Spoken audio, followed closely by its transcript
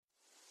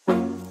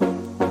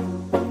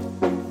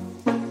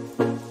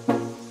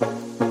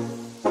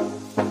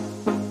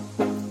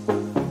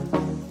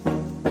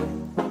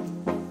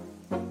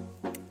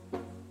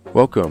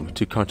Welcome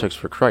to Context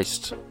for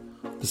Christ.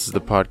 This is the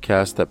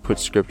podcast that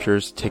puts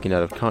scriptures taken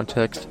out of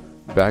context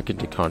back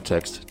into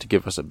context to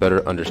give us a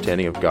better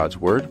understanding of God's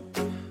Word.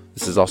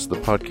 This is also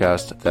the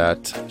podcast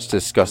that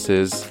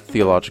discusses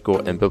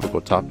theological and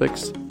biblical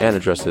topics and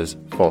addresses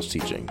false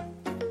teaching.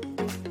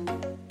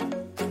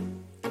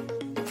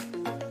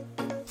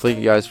 Thank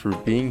you guys for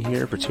being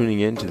here, for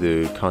tuning in to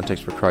the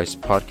Context for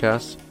Christ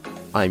podcast.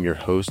 I am your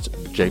host,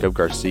 Jacob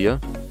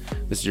Garcia.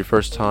 This is your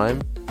first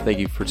time. Thank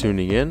you for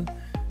tuning in.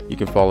 You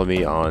can follow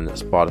me on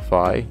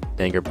Spotify,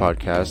 Anchor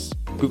Podcasts,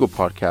 Google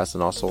Podcasts,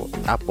 and also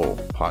Apple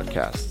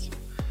Podcasts.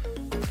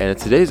 And in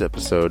today's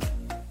episode,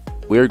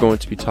 we are going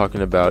to be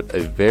talking about a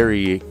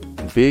very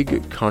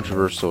big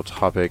controversial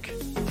topic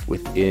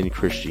within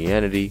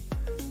Christianity,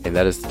 and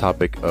that is the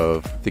topic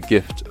of the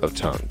gift of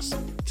tongues.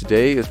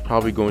 Today is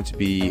probably going to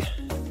be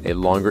a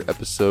longer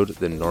episode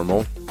than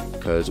normal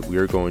because we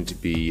are going to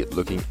be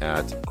looking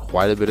at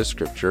quite a bit of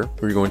scripture.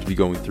 We're going to be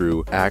going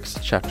through Acts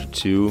chapter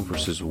 2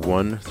 verses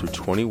 1 through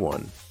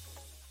 21,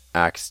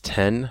 Acts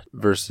 10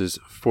 verses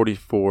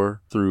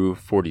 44 through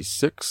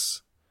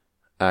 46,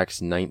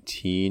 Acts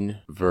 19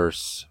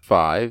 verse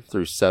 5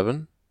 through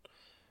 7,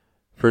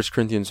 1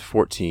 Corinthians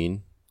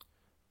 14,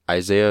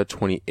 Isaiah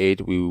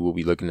 28. We will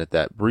be looking at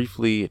that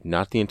briefly,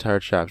 not the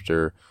entire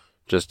chapter,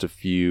 just a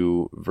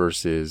few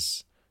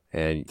verses.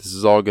 And this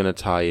is all going to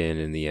tie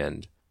in the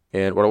end.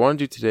 And what I want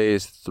to do today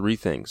is three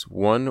things.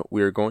 One,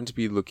 we are going to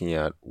be looking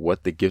at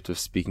what the gift of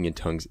speaking in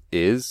tongues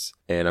is.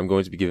 And I'm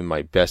going to be giving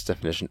my best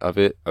definition of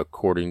it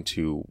according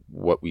to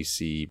what we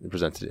see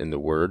presented in the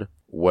Word.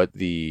 What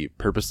the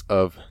purpose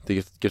of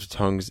the gift of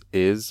tongues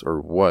is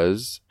or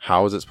was.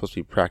 How is it supposed to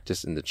be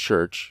practiced in the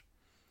church?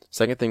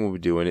 Second thing we'll be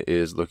doing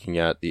is looking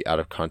at the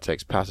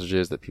out-of-context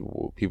passages that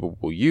people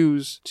will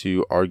use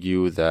to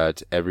argue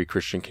that every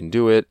Christian can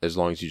do it as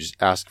long as you just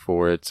ask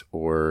for it,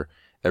 or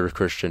every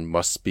Christian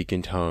must speak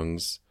in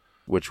tongues,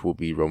 which will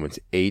be Romans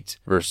 8,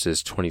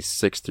 verses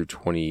 26 through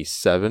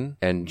 27,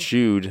 and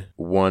Jude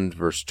 1,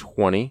 verse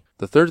 20.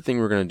 The third thing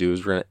we're going to do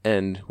is we're going to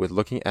end with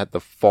looking at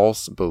the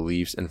false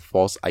beliefs and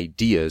false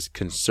ideas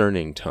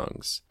concerning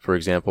tongues. For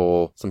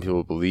example, some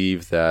people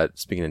believe that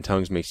speaking in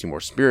tongues makes you more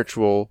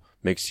spiritual,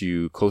 makes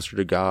you closer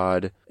to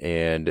God,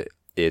 and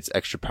it's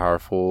extra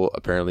powerful,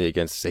 apparently,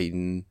 against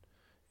Satan.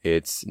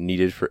 It's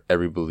needed for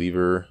every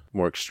believer.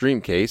 More extreme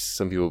case,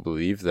 some people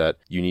believe that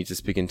you need to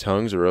speak in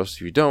tongues, or else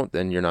if you don't,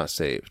 then you're not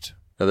saved.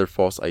 Another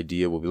false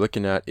idea we'll be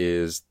looking at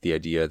is the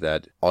idea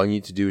that all you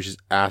need to do is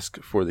just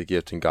ask for the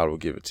gift and God will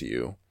give it to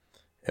you.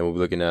 And we'll be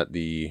looking at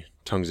the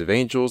tongues of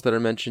angels that are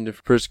mentioned in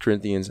 1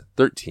 Corinthians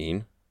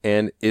 13,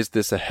 and is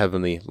this a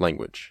heavenly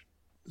language?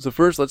 So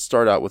first, let's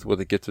start out with what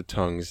the gift of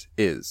tongues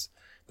is.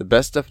 The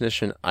best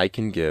definition I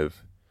can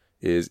give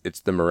is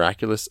it's the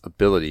miraculous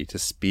ability to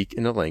speak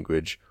in a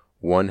language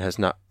one has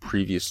not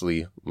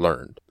previously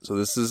learned. So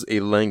this is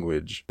a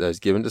language that is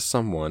given to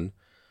someone.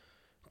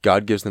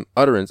 God gives them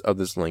utterance of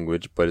this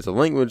language, but it's a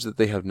language that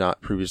they have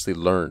not previously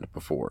learned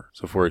before.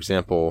 So for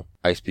example,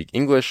 I speak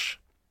English.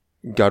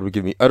 God would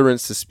give me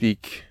utterance to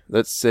speak,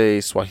 let's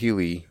say,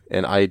 Swahili,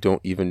 and I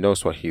don't even know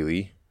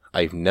Swahili.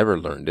 I've never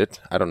learned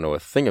it. I don't know a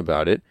thing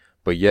about it.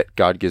 But yet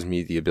God gives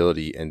me the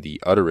ability and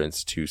the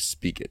utterance to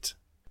speak it.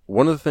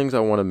 One of the things I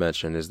want to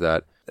mention is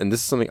that, and this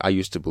is something I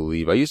used to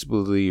believe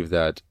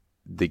that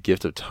the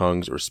gift of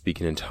tongues or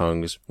speaking in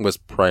tongues was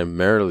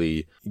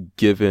primarily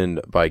given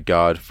by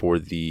God for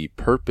the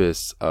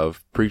purpose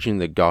of preaching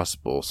the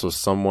gospel, so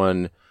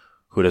someone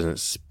who doesn't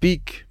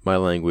speak my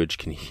language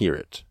can hear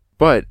it.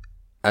 But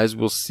as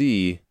we'll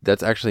see,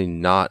 that's actually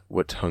not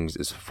what tongues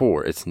is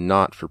for. It's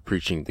not for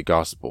preaching the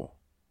gospel.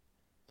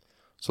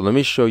 So let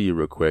me show you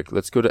real quick.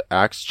 Let's go to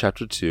Acts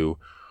chapter 2.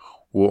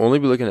 We'll only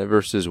be looking at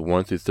verses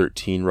 1 through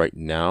 13 right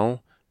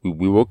now.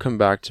 We will come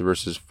back to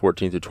verses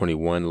 14 through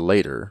 21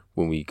 later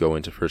when we go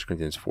into 1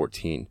 Corinthians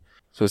 14.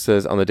 So it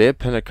says, on the day of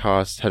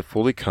Pentecost had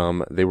fully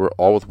come, they were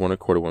all with one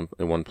accord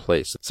in one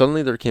place.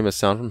 Suddenly there came a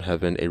sound from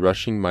heaven, a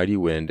rushing mighty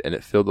wind, and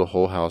it filled the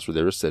whole house where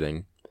they were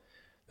sitting.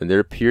 Then there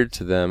appeared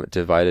to them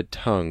divided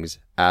tongues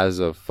as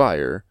of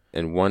fire,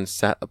 and one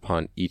sat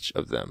upon each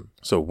of them.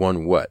 So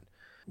one what?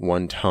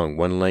 One tongue,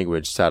 one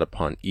language sat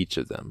upon each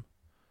of them.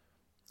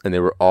 And they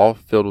were all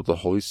filled with the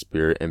Holy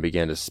Spirit and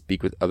began to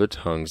speak with other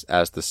tongues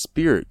as the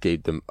Spirit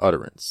gave them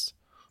utterance.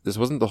 This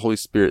wasn't the Holy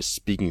Spirit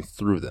speaking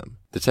through them.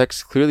 The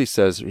text clearly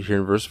says here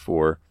in verse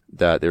 4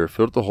 that they were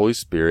filled with the Holy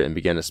Spirit and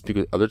began to speak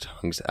with other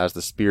tongues as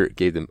the Spirit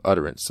gave them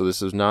utterance. So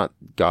this was not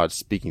God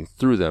speaking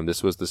through them.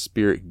 This was the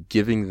Spirit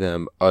giving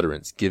them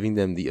utterance, giving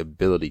them the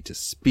ability to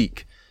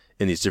speak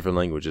in these different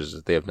languages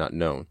that they have not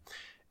known.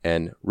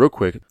 And real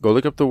quick, go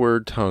look up the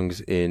word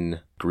tongues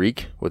in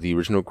Greek, what the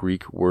original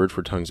Greek word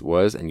for tongues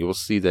was, and you will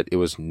see that it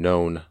was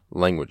known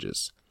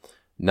languages.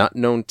 Not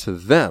known to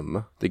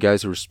them, the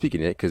guys who were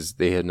speaking it, because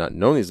they had not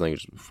known these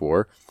languages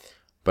before,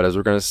 but as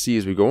we're going to see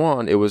as we go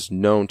on, it was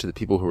known to the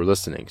people who were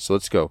listening. So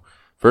let's go.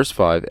 Verse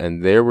 5,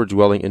 and there were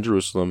dwelling in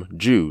Jerusalem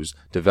Jews,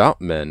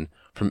 devout men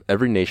from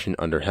every nation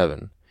under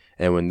heaven.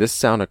 And when this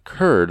sound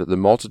occurred, the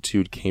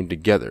multitude came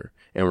together,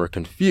 and were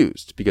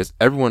confused, because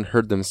everyone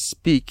heard them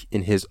speak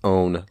in his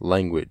own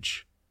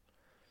language.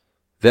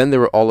 Then they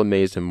were all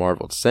amazed and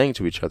marveled, saying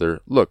to each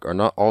other, Look, are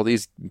not all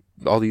these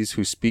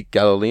who speak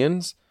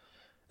Galileans?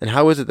 And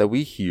how is it that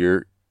we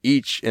hear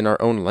each in our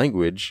own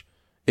language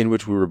in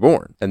which we were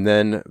born? And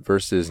then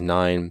verses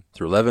 9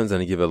 through 11 is going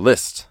to give a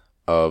list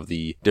of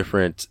the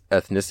different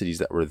ethnicities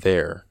that were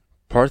there.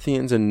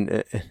 Parthians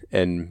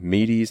and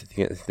Medes,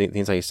 I think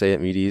that's how you say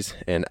it, Medes,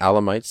 and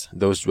Alamites,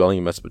 those dwelling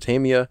in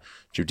Mesopotamia,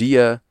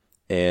 Judea,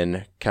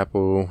 and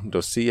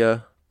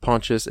Cappadocia,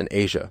 Pontus, and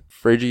Asia,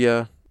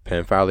 Phrygia,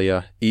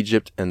 Pamphylia,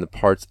 Egypt, and the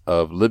parts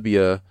of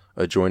Libya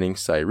adjoining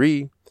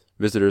Cyrene,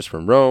 visitors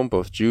from Rome,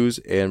 both Jews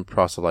and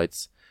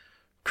proselytes,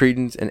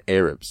 Cretans and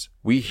Arabs.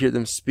 We hear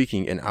them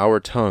speaking in our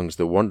tongues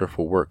the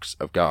wonderful works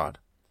of God.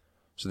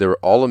 So they were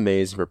all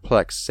amazed and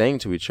perplexed, saying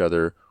to each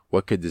other,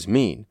 What could this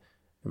mean?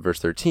 In verse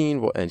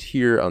 13, we'll end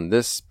here on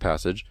this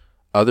passage.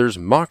 Others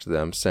mocked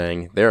them,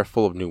 saying, They are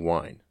full of new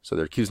wine. So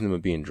they're accusing them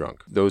of being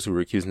drunk. Those who were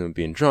accusing them of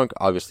being drunk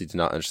obviously did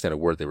not understand a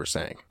word they were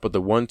saying. But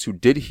the ones who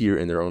did hear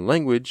in their own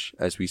language,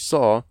 as we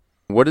saw,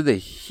 what did they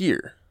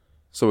hear?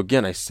 So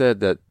again, I said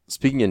that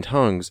speaking in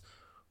tongues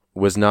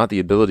was not the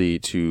ability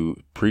to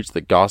preach the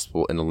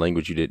gospel in a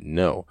language you didn't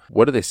know.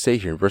 What do they say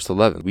here in verse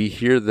 11? We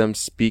hear them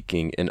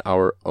speaking in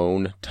our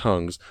own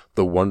tongues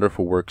the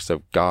wonderful works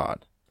of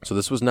God. So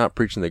this was not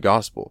preaching the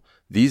gospel.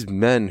 These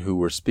men who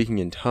were speaking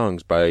in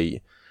tongues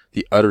by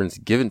the utterance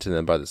given to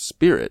them by the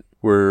Spirit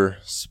were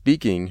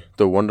speaking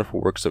the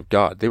wonderful works of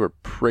God. They were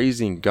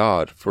praising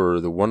God for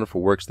the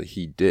wonderful works that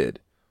he did.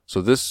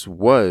 So this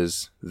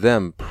was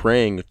them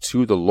praying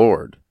to the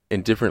Lord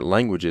in different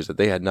languages that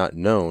they had not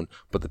known,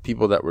 but the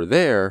people that were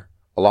there,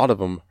 a lot of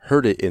them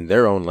heard it in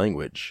their own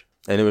language.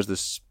 And it was the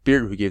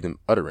Spirit who gave them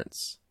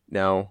utterance.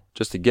 Now,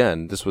 just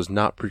again, this was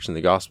not preaching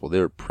the gospel.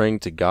 They were praying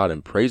to God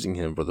and praising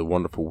him for the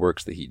wonderful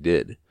works that he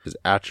did. His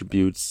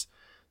attributes,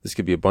 this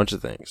could be a bunch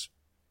of things.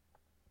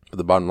 But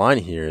the bottom line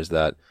here is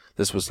that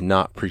this was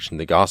not preaching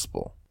the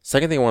gospel.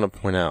 Second thing I want to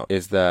point out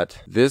is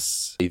that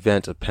this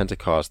event of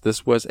Pentecost,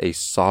 this was a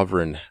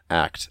sovereign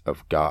act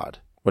of God.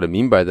 What I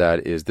mean by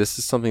that is this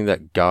is something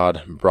that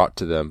God brought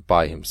to them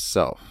by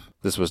himself.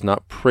 This was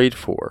not prayed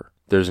for.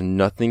 There's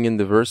nothing in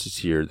the verses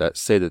here that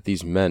say that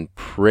these men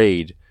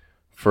prayed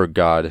for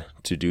God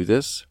to do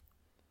this.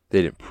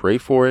 They didn't pray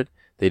for it.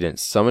 They didn't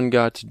summon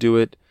God to do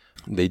it.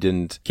 They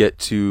didn't get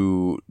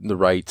to the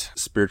right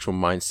spiritual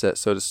mindset,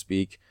 so to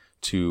speak,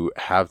 to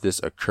have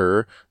this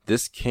occur.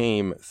 This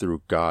came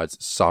through God's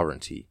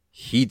sovereignty.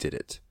 He did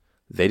it.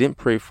 They didn't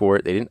pray for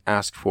it. They didn't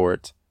ask for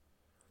it.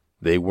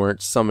 They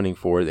weren't summoning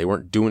for it. They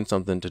weren't doing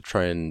something to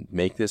try and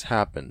make this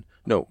happen.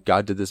 No,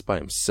 God did this by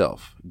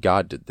himself.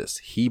 God did this.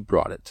 He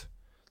brought it.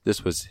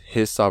 This was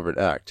his sovereign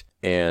act.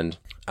 And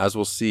as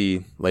we'll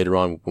see later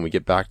on when we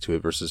get back to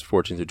it, verses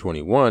 14 through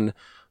 21,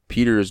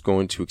 Peter is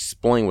going to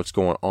explain what's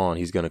going on.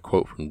 He's going to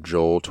quote from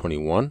Joel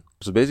 21.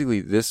 So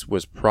basically, this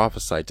was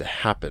prophesied to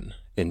happen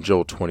in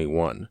Joel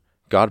 21.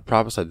 God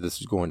prophesied that this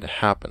was going to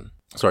happen.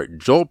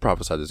 Joel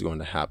prophesied this was going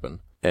to happen.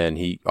 And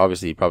he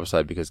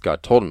prophesied because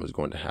God told him it was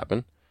going to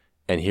happen.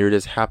 And here it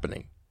is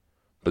happening.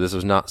 But this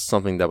was not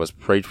something that was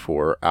prayed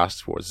for or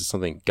asked for. This is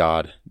something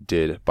God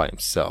did by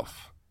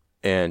himself.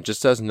 And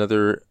just as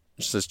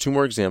two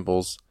more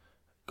examples,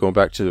 going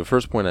back to the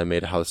first point I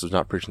made, how this was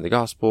not preaching the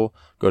gospel,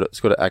 let's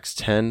go to Acts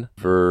 10,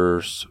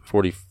 verse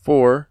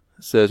 44.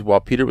 It says, while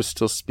Peter was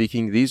still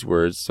speaking these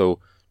words, so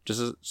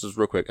just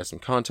real quick, as some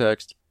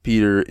context,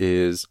 Peter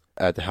is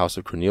at the house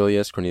of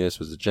Cornelius. Cornelius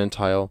was a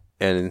Gentile.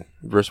 And in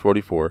verse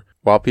 44,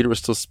 while Peter was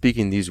still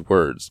speaking these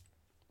words,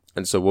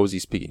 and so what was he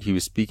speaking? He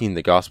was speaking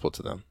the gospel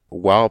to them.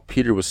 While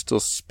Peter was still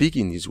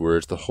speaking these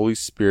words, the Holy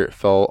Spirit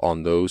fell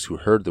on those who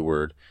heard the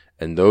word,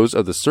 and those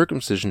of the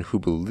circumcision who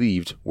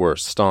believed were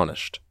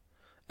astonished,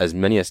 as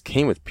many as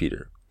came with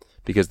Peter,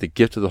 because the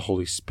gift of the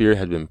Holy Spirit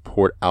had been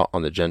poured out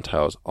on the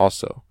Gentiles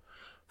also.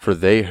 For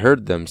they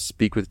heard them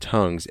speak with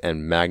tongues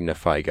and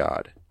magnify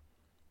God.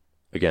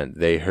 Again,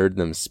 they heard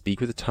them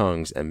speak with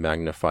tongues and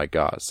magnify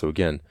God. So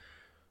again,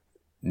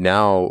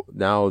 now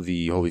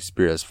the Holy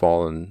Spirit has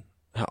fallen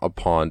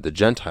upon the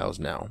Gentiles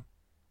now,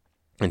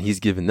 and he's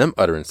given them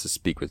utterance to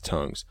speak with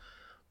tongues.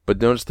 But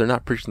notice they're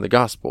not preaching the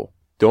gospel.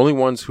 The only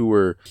ones who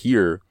were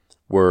here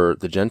were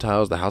the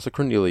Gentiles, the house of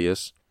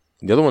Cornelius.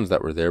 The other ones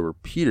that were there were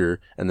Peter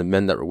and the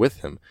men that were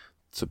with him.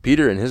 So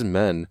Peter and his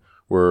men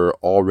were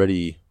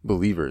already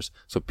believers.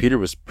 So Peter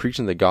was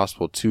preaching the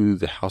gospel to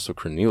the house of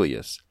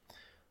Cornelius.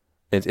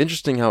 And it's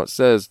interesting how it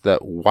says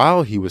that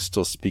while he was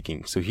still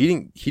speaking, so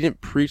he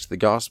didn't preach the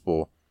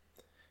gospel,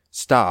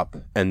 stop,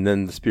 and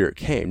then the Spirit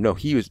came. No,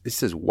 it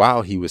says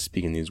while he was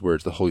speaking these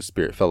words, the Holy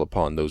Spirit fell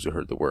upon those who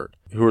heard the word.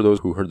 Who are those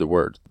who heard the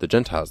word? The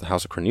Gentiles, the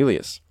house of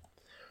Cornelius.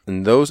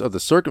 And those of the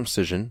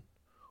circumcision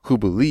who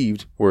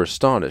believed were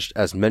astonished,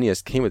 as many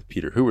as came with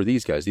Peter. Who were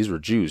these guys? These were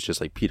Jews, just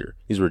like Peter.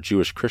 These were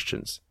Jewish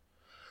Christians.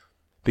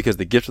 Because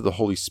the gift of the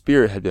Holy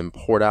Spirit had been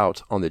poured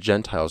out on the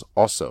Gentiles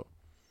also.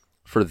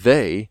 For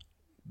they,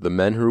 the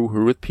men who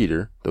were with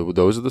Peter,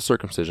 those of the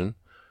circumcision,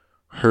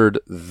 heard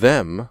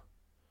them,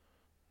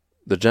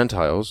 the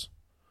Gentiles,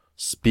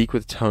 speak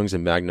with tongues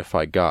and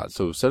magnify God.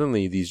 So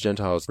suddenly these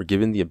Gentiles were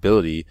given the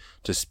ability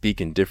to speak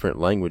in different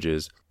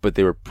languages, but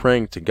they were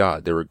praying to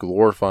God. They were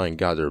glorifying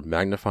God. They were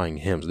magnifying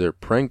Him. So they were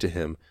praying to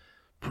Him,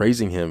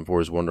 praising Him for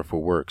His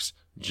wonderful works,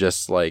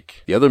 just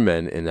like the other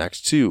men in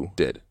Acts 2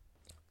 did.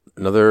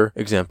 Another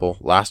example,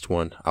 last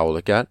one I will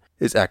look at,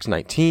 is Acts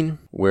 19,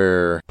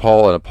 where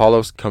Paul and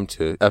Apollos come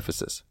to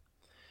Ephesus.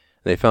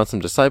 They found some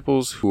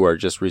disciples who are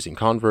just recent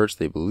converts.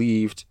 They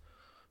believed.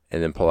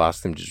 And then Paul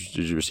asked them, did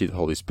you receive the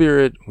Holy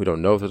Spirit? We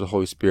don't know if there's a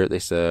Holy Spirit, they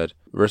said.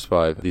 Verse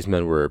 5, these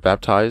men were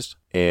baptized.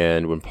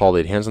 And when Paul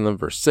laid hands on them,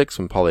 verse 6,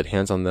 when Paul laid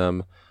hands on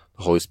them,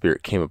 the Holy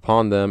Spirit came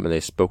upon them, and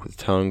they spoke with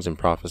tongues and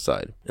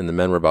prophesied. And the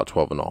men were about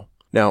 12 in all.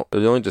 Now,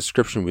 the only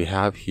description we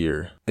have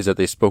here is that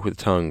they spoke with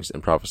tongues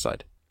and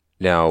prophesied.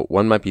 Now,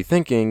 one might be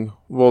thinking,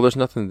 well, there's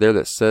nothing there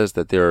that says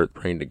that they were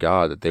praying to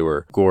God, that they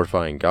were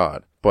glorifying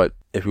God. But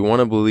if we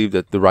want to believe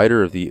that the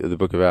writer of the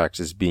book of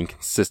Acts is being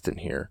consistent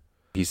here,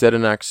 he said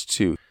in Acts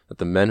 2 that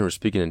the men who were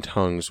speaking in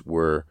tongues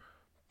were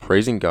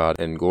praising God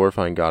and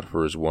glorifying God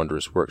for His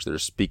wondrous works. They're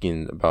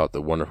speaking about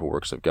the wonderful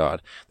works of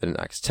God. Then in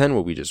Acts 10,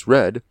 what we just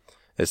read,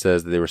 it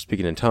says that they were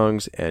speaking in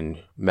tongues and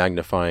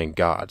magnifying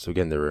God. So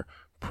again, they were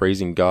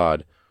praising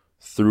God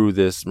through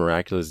this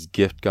miraculous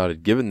gift God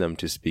had given them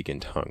to speak in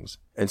tongues.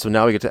 And so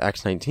now we get to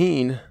Acts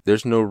 19.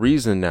 There's no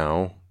reason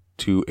now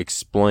to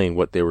explain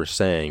what they were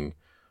saying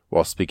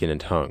while speaking in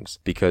tongues,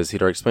 because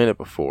he'd already explained it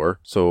before,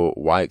 so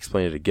why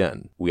explain it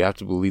again? We have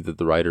to believe that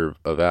the writer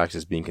of Acts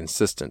is being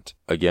consistent.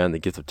 Again, the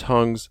gift of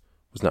tongues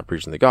was not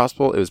preaching the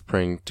gospel, it was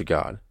praying to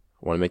God.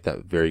 I want to make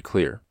that very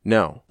clear.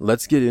 Now,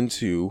 let's get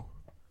into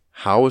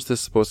how is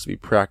this supposed to be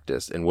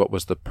practiced and what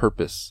was the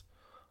purpose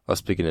of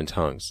speaking in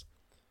tongues.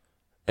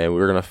 And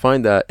we're going to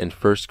find that in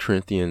 1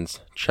 Corinthians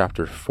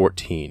chapter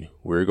 14.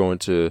 We're going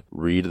to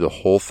read the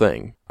whole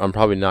thing. I'm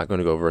probably not going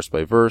to go verse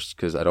by verse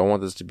because I don't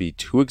want this to be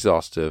too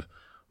exhaustive,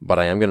 but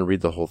I am going to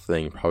read the whole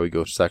thing, probably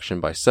go section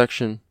by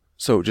section.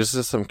 So just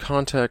as some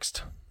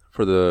context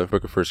for the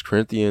book of 1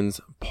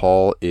 Corinthians,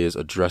 Paul is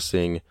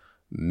addressing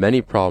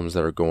many problems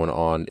that are going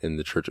on in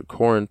the church of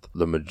Corinth.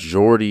 The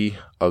majority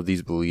of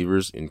these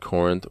believers in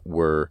Corinth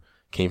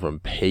came from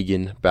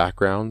pagan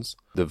backgrounds.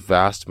 The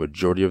vast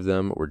majority of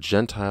them were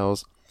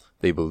Gentiles.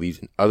 They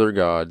believed in other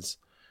gods.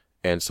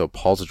 And so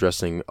Paul's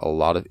addressing a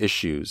lot of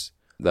issues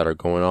that are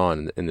going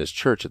on in this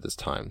church at this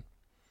time.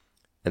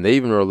 And they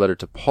even wrote a letter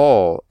to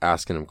Paul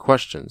asking him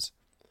questions.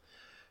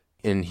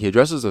 And he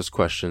addresses those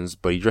questions,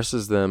 but he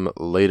addresses them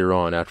later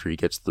on after he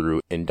gets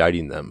through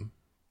indicting them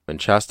and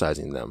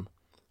chastising them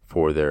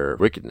for their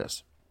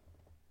wickedness.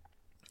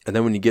 And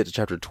then when you get to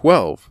chapter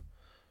 12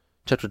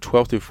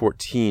 through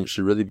 14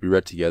 should really be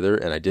read together,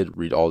 and I did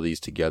read all these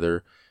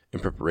together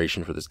in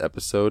preparation for this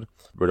episode.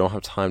 We don't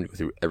have time to go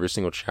through every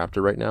single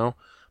chapter right now,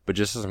 but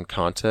just as some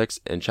context,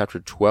 in chapter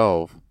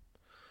 12,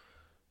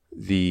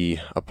 the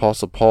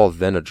Apostle Paul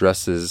then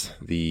addresses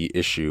the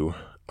issue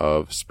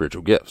of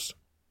spiritual gifts.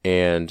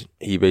 And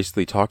he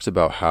basically talks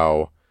about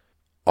how,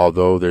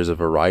 although there's a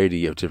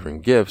variety of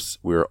different gifts,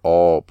 we're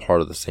all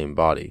part of the same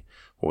body.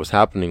 What was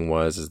happening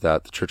is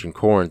that the church in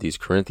Corinth, these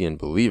Corinthian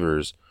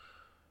believers,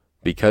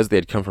 because they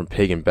had come from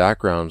pagan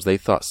backgrounds, they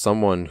thought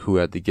someone who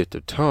had the gift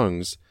of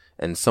tongues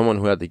and someone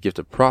who had the gift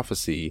of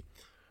prophecy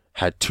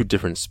had two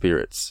different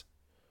spirits.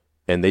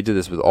 And they did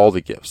this with all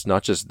the gifts,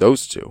 not just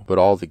those two, but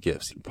all the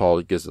gifts.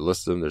 Paul gives a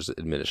list of them. There's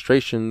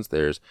administrations,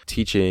 there's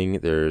teaching,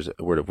 there's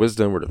a word of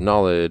wisdom, word of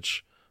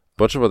knowledge, a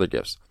bunch of other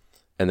gifts.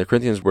 And the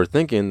Corinthians were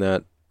thinking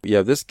that, you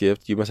have this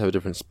gift, you must have a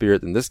different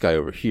spirit than this guy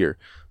over here.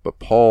 But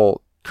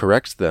Paul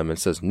corrects them and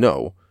says,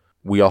 no,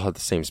 we all have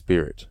the same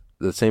spirit.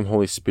 The same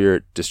Holy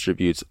Spirit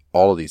distributes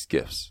all of these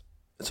gifts.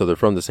 So they're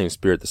from the same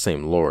Spirit, the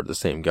same Lord, the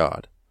same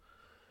God.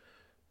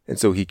 And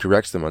so he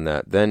corrects them on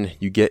that. Then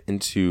you get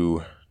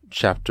into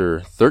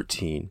chapter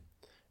 13,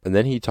 and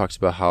then he talks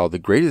about how the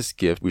greatest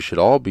gift we should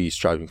all be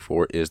striving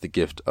for is the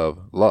gift of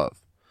love.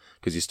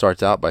 Because he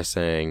starts out by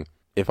saying,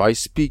 if I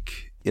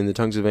speak in the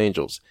tongues of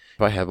angels,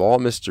 if I have all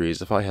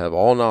mysteries, if I have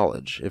all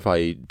knowledge, if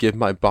I give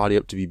my body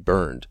up to be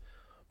burned,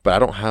 but I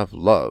don't have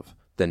love,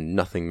 then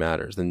nothing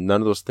matters. Then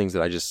none of those things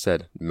that I just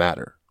said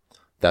matter.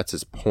 That's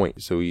his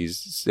point. So he's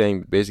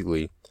saying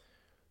basically,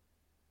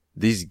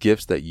 these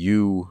gifts that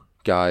you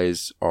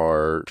guys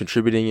are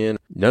contributing in,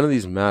 none of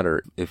these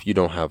matter if you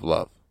don't have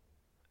love.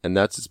 And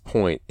that's his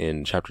point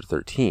in chapter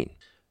 13.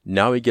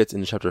 Now he gets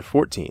into chapter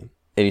 14,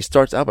 and he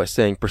starts out by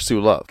saying, pursue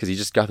love, because he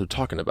just got through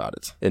talking about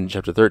it in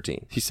chapter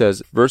 13. He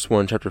says, verse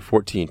 1, chapter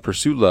 14,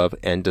 pursue love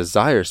and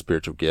desire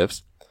spiritual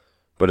gifts,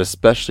 but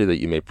especially that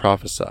you may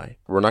prophesy.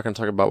 We're not going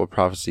to talk about what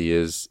prophecy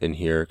is in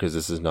here, because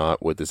this is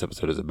not what this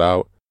episode is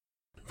about.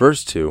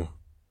 Verse 2,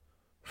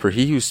 for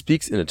he who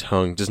speaks in a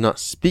tongue does not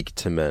speak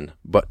to men,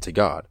 but to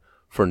God,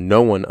 for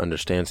no one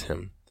understands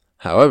him.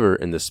 However,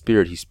 in the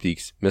Spirit he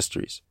speaks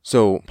mysteries.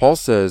 So Paul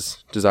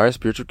says, desire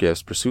spiritual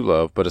gifts, pursue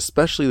love, but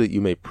especially that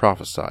you may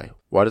prophesy.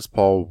 Why does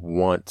Paul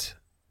want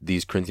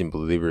these Corinthian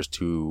believers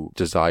to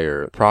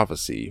desire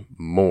prophecy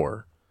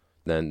more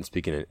than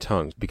speaking in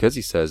tongues? Because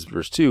he says,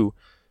 verse 2,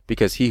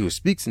 because he who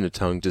speaks in a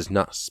tongue does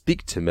not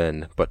speak to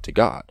men, but to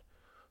God,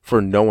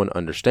 for no one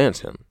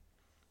understands him.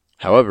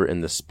 However, in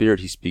the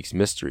Spirit he speaks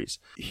mysteries.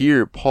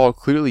 Here, Paul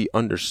clearly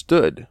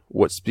understood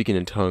what speaking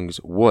in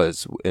tongues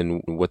was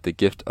and what the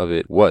gift of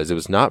it was. It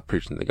was not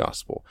preaching the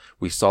gospel.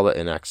 We saw that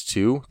in Acts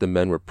 2, the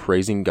men were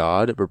praising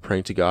God, were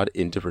praying to God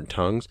in different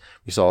tongues.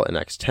 We saw it in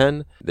Acts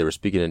 10, they were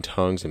speaking in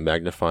tongues and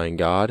magnifying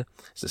God.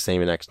 It's the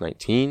same in Acts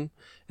 19.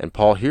 And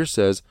Paul here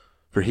says,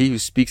 "For he who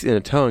speaks in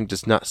a tongue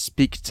does not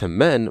speak to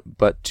men,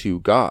 but to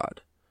God,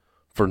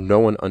 for no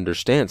one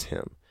understands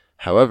him.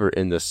 However,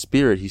 in the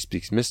Spirit he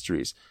speaks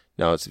mysteries."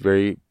 Now, it's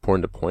very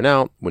important to point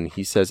out, when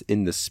he says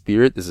in the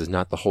Spirit, this is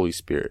not the Holy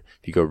Spirit.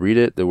 If you go read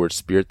it, the word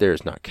Spirit there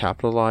is not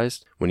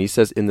capitalized. When he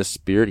says in the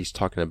Spirit, he's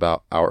talking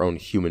about our own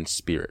human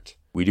spirit.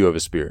 We do have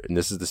a spirit, and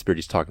this is the Spirit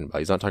he's talking about.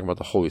 He's not talking about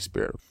the Holy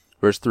Spirit.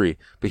 Verse 3,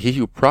 "But he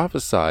who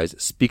prophesies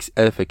speaks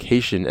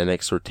edification and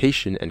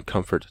exhortation and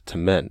comfort to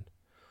men."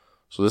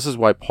 So this is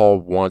why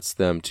Paul wants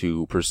them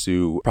to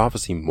pursue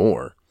prophecy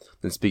more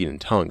than speaking in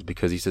tongues,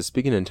 because he says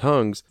speaking in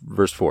tongues,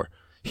 verse 4,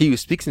 "He who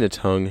speaks in a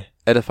tongue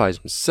edifies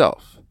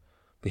himself,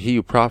 but he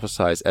who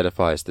prophesies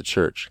edifies the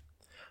church.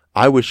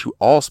 I wish you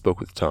all spoke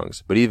with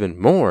tongues, but even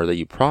more that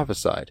you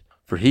prophesied.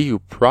 For he who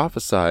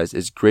prophesies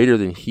is greater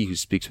than he who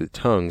speaks with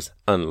tongues,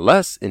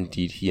 unless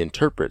indeed he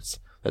interprets,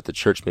 that the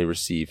church may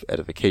receive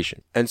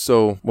edification." And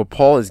so what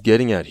Paul is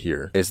getting at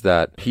here is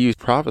that he who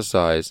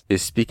prophesies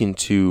is speaking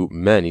to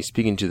men. He's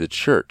speaking to the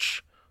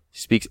church. He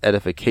speaks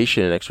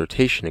edification and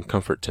exhortation and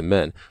comfort to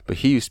men. But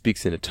he who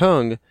speaks in a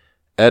tongue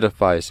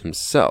edifies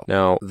himself.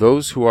 Now,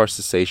 those who are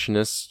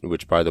cessationists,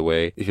 which, by the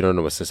way, if you don't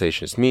know what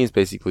cessationist means,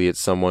 basically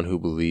it's someone who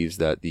believes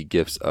that the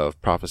gifts of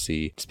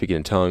prophecy, speaking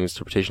in tongues,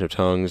 interpretation of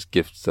tongues,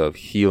 gifts of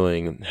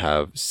healing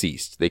have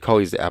ceased. They call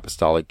these the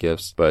apostolic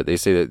gifts, but they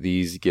say that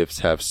these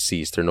gifts have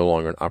ceased. They're no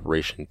longer in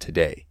operation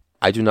today.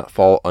 I do not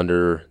fall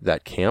under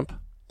that camp.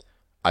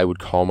 I would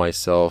call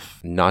myself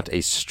not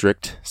a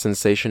strict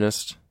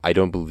cessationist. I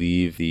don't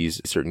believe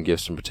these certain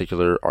gifts in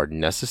particular are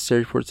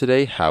necessary for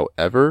today.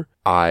 However,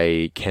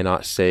 I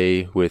cannot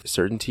say with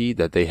certainty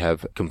that they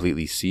have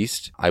completely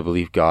ceased. I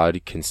believe God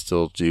can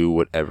still do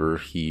whatever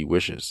he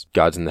wishes.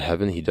 God's in the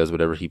heaven. He does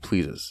whatever he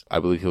pleases. I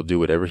believe he'll do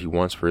whatever he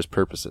wants for his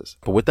purposes.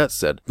 But with that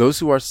said, those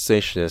who are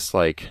cessationists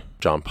like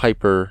John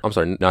MacArthur,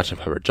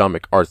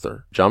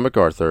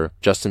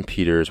 Justin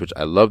Peters, which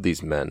I love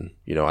these men.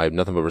 I have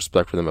nothing but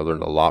respect for them. I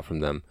learned a lot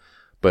from them.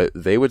 But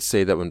they would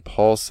say that when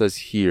Paul says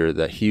here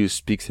that he who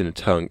speaks in a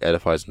tongue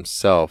edifies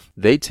himself,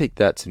 they take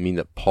that to mean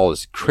that Paul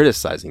is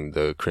criticizing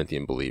the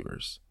Corinthian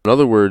believers. In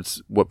other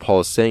words, what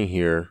Paul is saying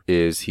here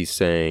is he's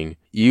saying,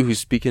 you who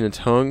speak in a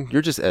tongue,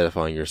 you're just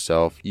edifying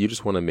yourself. You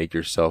just want to make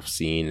yourself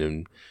seen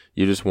and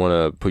you just want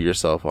to put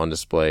yourself on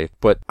display.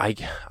 But I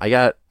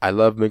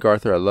love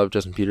MacArthur, I love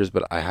Justin Peters,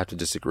 but I have to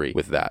disagree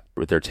with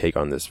their take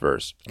on this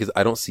verse. Because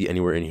I don't see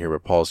anywhere in here where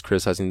Paul is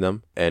criticizing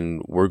them.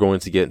 And we're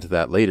going to get into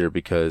that later,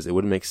 because it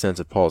wouldn't make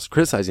sense if Paul is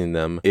criticizing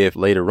them if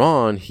later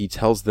on he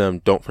tells them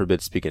don't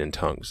forbid speaking in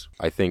tongues.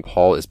 I think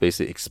Paul is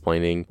basically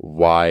explaining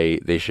why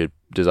they should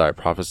desire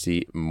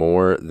prophecy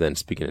more than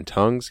speaking in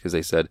tongues, because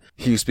they said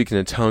he who speaks in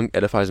a tongue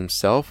edifies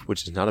himself,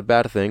 which is not a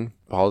bad thing.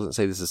 Paul doesn't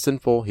say this is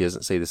sinful. He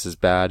doesn't say this is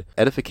bad.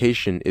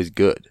 Edification is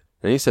good.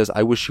 Then he says,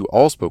 I wish you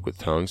all spoke with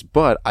tongues,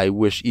 but I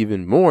wish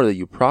even more that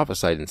you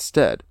prophesied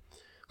instead.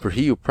 For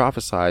he who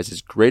prophesies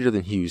is greater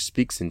than he who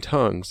speaks in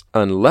tongues,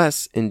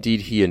 unless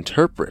indeed he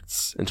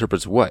interprets.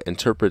 Interprets what?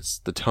 Interprets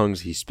the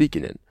tongues he's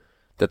speaking in,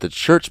 that the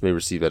church may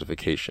receive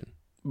edification.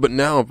 But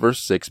now,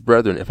 verse 6,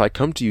 brethren, if I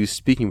come to you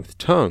speaking with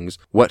tongues,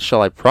 what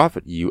shall I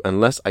profit you,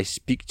 unless I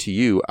speak to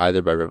you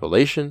either by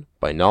revelation,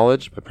 by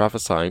knowledge, by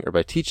prophesying, or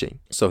by teaching?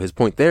 So his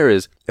point there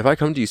is, if I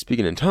come to you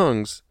speaking in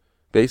tongues,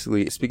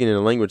 basically speaking in a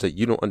language that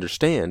you don't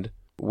understand,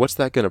 what's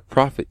that going to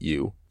profit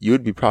you? You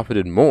would be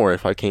profited more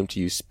if I came to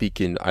you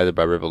speaking either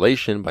by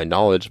revelation, by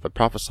knowledge, by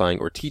prophesying,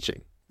 or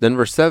teaching. Then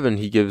verse 7,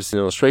 he gives an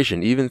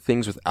illustration. Even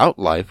things without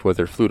life,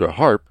 whether flute or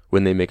harp,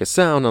 when they make a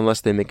sound,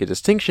 unless they make a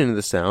distinction in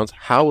the sounds,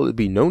 how will it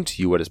be known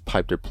to you what is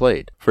piped or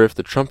played? For if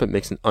the trumpet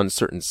makes an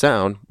uncertain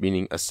sound,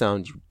 meaning a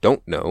sound you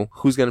don't know,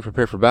 who's going to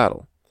prepare for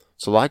battle?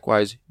 So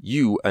likewise,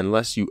 you,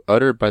 unless you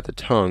utter by the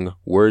tongue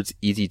words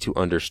easy to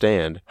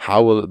understand,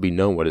 how will it be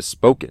known what is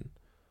spoken?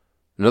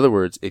 In other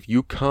words, if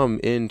you come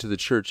into the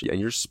church and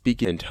you're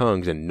speaking in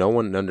tongues and no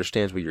one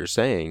understands what you're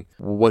saying,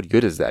 what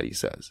good is that, he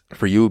says?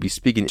 For you will be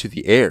speaking to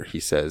the air,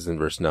 he says in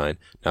verse 9.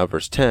 Now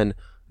verse 10,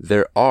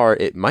 there are,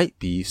 it might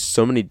be,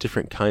 so many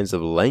different kinds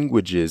of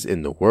languages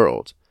in the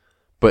world,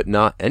 but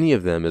not any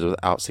of them is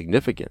without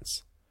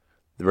significance.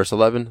 Verse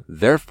 11,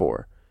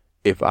 therefore,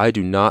 if I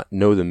do not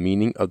know the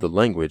meaning of the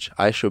language,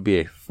 I shall be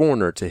a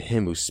foreigner to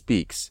him who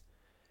speaks,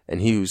 and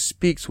he who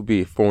speaks will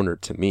be a foreigner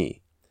to me.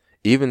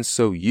 Even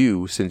so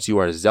you, since you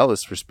are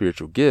zealous for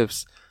spiritual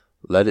gifts,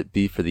 let it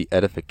be for the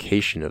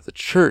edification of the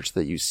church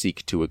that you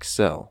seek to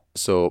excel.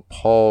 So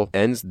Paul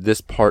ends this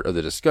part of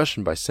the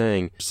discussion by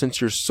saying,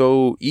 since you're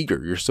so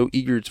eager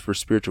for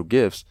spiritual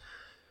gifts,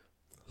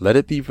 let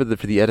it be for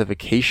the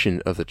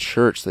edification of the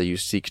church that you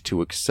seek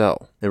to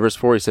excel. In verse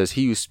 4 he says,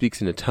 he who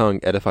speaks in a tongue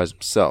edifies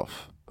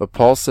himself. But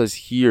Paul says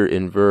here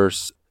in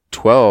verse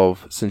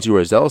 12, since you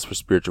are zealous for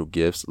spiritual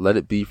gifts, let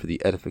it be for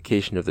the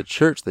edification of the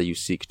church that you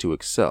seek to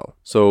excel.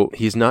 So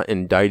he's not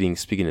indicting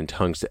speaking in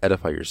tongues to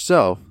edify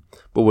yourself,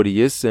 but what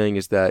he is saying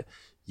is that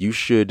you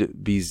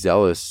should be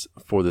zealous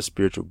for the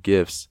spiritual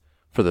gifts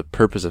for the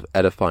purpose of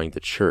edifying the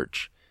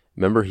church.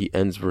 Remember, he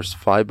ends verse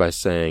 5 by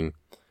saying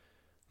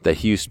that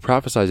he who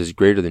prophesies is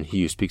greater than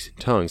he who speaks in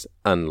tongues,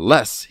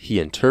 unless he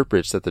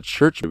interprets that the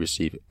church may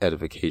receive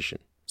edification.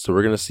 So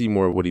we're going to see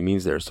more of what he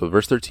means there. So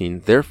verse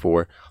 13,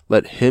 therefore,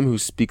 let him who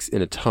speaks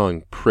in a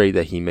tongue pray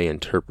that he may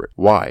interpret.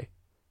 Why?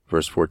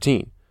 Verse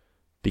 14,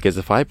 because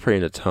if I pray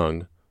in a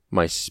tongue,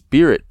 my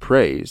spirit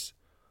prays,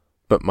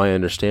 but my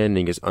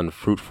understanding is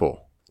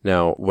unfruitful.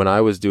 Now, when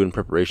I was doing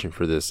preparation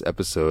for this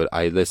episode,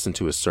 I listened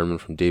to a sermon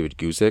from David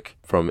Guzik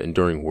from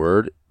Enduring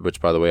Word,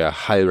 which, by the way, I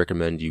highly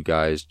recommend you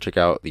guys check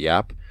out the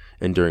app,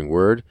 Enduring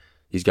Word.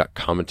 He's got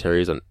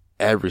commentaries on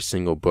every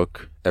single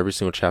book, every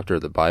single chapter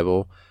of the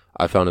Bible.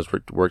 I found his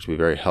work to be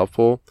very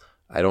helpful.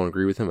 I don't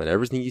agree with him on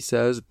everything he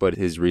says, but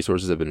his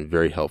resources have been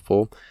very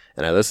helpful.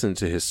 And I listened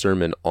to his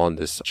sermon on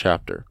this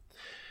chapter.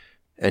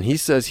 And he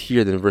says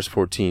here that in verse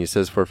 14, he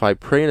says, for if I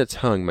pray in a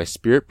tongue, my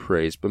spirit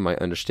prays, but my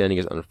understanding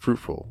is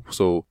unfruitful.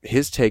 So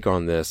his take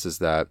on this is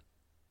that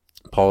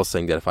Paul is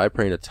saying that if I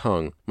pray in a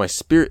tongue, my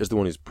spirit is the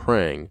one who's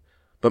praying,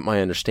 but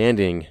my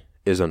understanding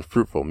is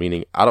unfruitful,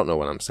 meaning I don't know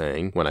what I'm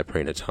saying when I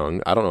pray in a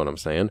tongue. I don't know what I'm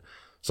saying.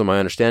 So my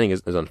understanding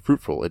is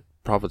unfruitful. It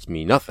profits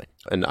me nothing.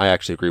 And I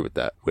actually agree with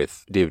that,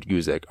 with David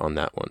Guzik on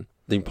that one.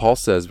 Then Paul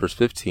says, verse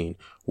 15,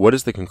 what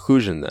is the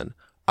conclusion then?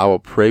 I will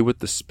pray with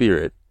the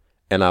Spirit,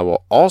 and I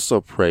will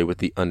also pray with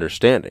the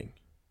understanding.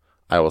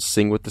 I will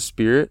sing with the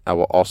Spirit. I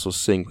will also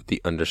sing with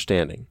the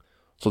understanding.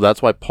 So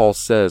that's why Paul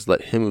says,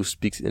 let him who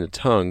speaks in a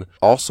tongue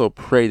also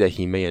pray that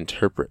he may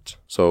interpret.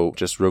 So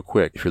just real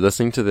quick, if you're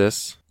listening to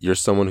this, you're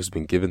someone who's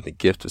been given the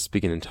gift of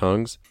speaking in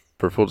tongues.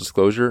 For full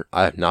disclosure,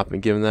 I have not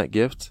been given that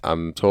gift.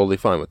 I'm totally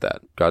fine with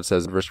that. God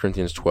says in 1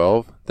 Corinthians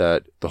 12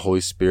 that the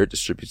Holy Spirit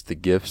distributes the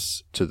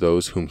gifts to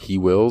those whom he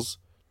wills.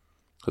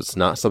 So it's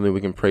not something we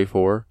can pray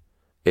for.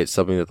 It's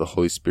something that the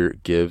Holy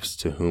Spirit gives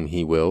to whom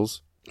he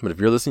wills. But if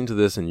you're listening to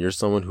this and you're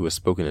someone who has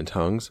spoken in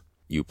tongues,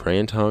 you pray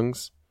in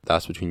tongues,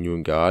 that's between you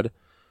and God.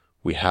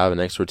 We have an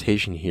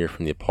exhortation here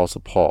from the Apostle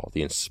Paul,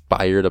 the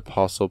inspired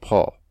Apostle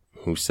Paul,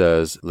 who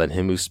says, let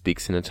him who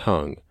speaks in a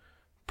tongue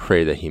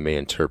pray that he may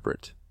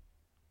interpret.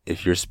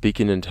 If you're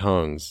speaking in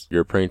tongues,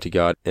 you're praying to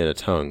God in a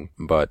tongue,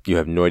 but you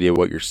have no idea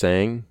what you're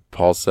saying,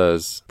 Paul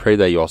says, pray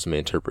that you also may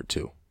interpret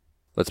too.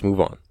 Let's move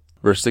on.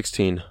 Verse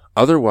 16,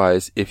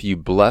 otherwise, if you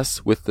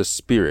bless with the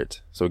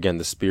Spirit, so again,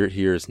 the Spirit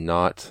here is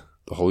not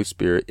the Holy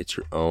Spirit, it's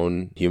your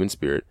own human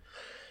spirit.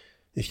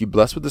 If you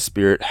bless with the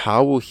Spirit,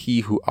 how will he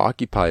who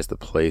occupies the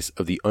place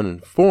of the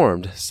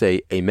uninformed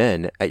say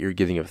amen at your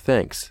giving of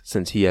thanks,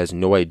 since he has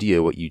no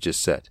idea what you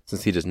just said,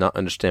 since he does not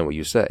understand what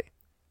you say?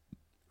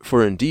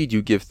 For indeed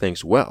you give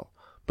thanks well,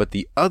 but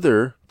the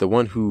other, the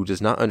one who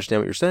does not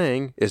understand what you're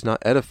saying, is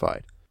not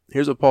edified.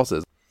 Here's what Paul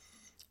says.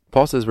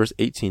 Paul says, verse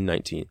 18,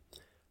 19,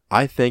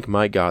 I thank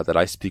my God that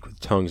I speak with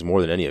tongues more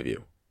than any of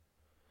you.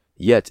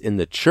 Yet in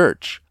the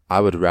church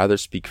I would rather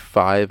speak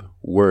 5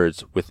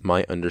 words with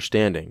my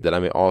understanding, that I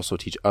may also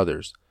teach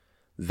others,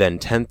 than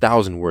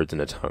 10,000 words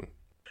in a tongue.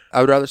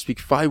 I would rather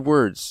speak 5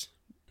 words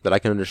that I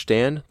can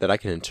understand, that I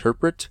can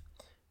interpret,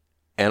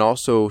 and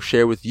also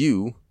share with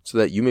you, so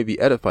that you may be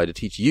edified to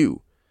teach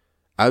you.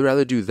 I would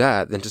rather do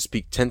that than to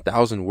speak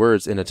 10,000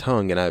 words in a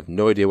tongue and I have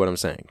no idea what I'm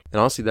saying.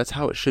 And honestly, that's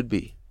how it should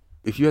be.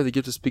 If you have the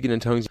gift of speaking in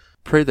tongues,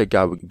 pray that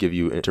God would give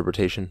you an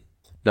interpretation,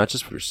 not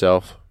just for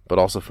yourself, but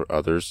also for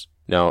others.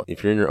 Now,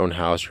 if you're in your own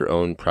house, your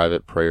own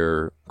private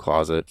prayer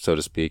closet, so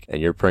to speak,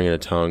 and you're praying in a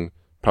tongue,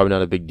 probably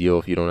not a big deal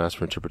if you don't ask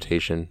for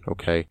interpretation,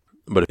 okay?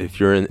 But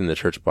if you're in the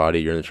church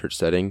body, you're in the church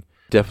setting,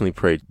 definitely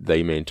pray that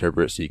you may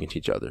interpret so you can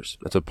teach others.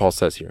 That's what Paul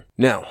says here.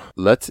 Now,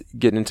 let's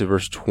get into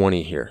verse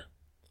 20 here.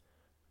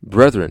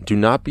 Brethren, do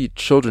not be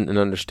children in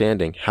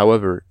understanding.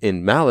 However,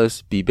 in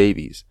malice be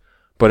babies,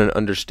 but in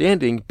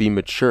understanding be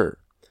mature.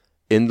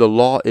 In the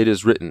law it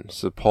is written,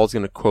 so Paul's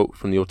going to quote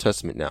from the Old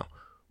Testament now,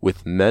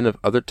 with men of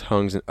other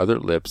tongues and other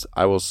lips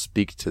I will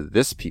speak to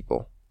this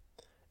people,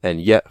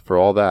 and yet for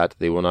all that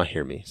they will not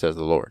hear me, says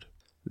the Lord.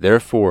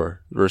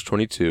 Therefore, verse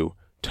 22,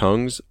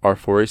 tongues are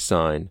for a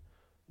sign,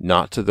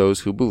 not to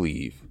those who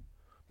believe,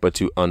 but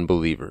to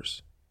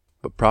unbelievers.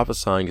 But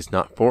prophesying is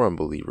not for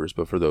unbelievers,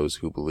 but for those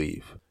who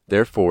believe.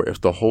 Therefore, if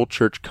the whole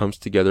church comes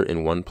together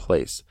in one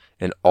place,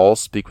 and all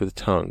speak with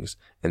tongues,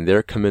 and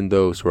there come in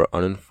those who are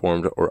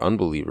uninformed or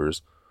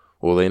unbelievers,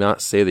 will they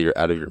not say that you're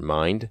out of your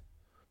mind?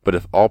 But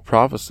if all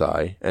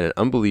prophesy, and an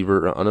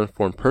unbeliever or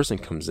uninformed person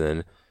comes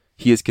in,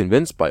 he is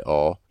convinced by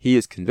all, he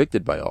is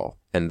convicted by all,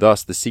 and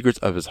thus the secrets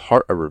of his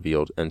heart are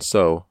revealed, and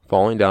so,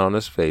 falling down on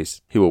his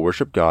face, he will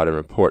worship God and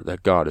report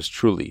that God is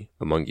truly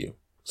among you.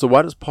 So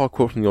why does Paul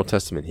quote from the Old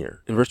Testament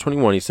here? In verse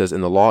 21 he says,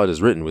 in the law it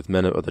is written, with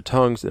men of other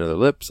tongues and other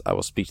lips I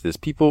will speak to this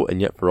people,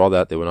 and yet for all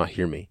that they will not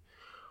hear me.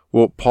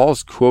 Well, Paul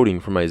is quoting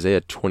from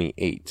Isaiah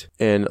 28,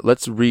 and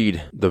let's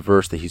read the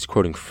verse that he's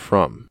quoting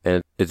from.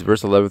 And It's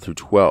verse 11 through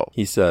 12.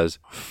 He says,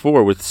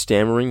 "For with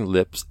stammering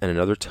lips and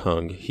another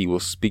tongue he will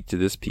speak to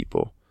this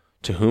people,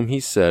 to whom he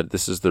said,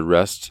 this is the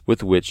rest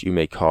with which you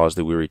may cause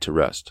the weary to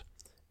rest.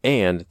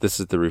 And this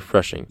is the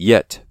refreshing,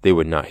 yet they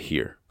would not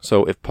hear."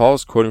 So if Paul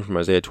is quoting from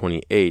Isaiah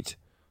 28,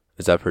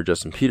 as I've heard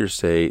Justin Peters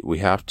say, we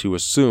have to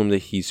assume that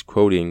he's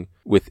quoting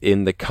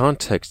within the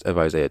context of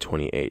Isaiah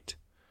 28.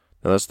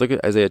 Now let's look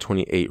at Isaiah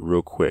 28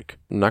 real quick.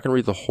 I'm not going to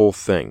read the whole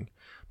thing,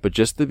 but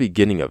just the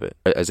beginning of it.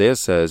 Isaiah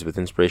says, with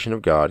inspiration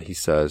of God, he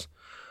says,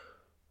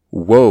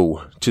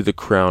 "Woe to the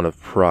crown of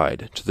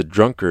pride, to the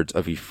drunkards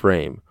of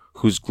Ephraim,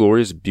 whose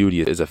glorious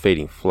beauty is a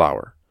fading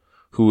flower,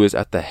 who is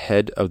at the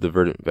head of the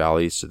verdant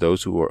valleys, to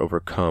those who are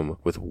overcome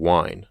with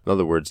wine." In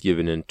other words,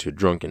 given into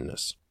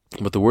drunkenness.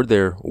 But the word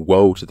there,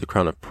 woe to the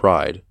crown of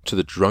pride, to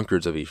the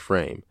drunkards of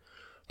Ephraim,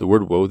 the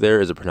word woe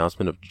there is a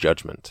pronouncement of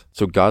judgment.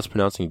 So God's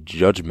pronouncing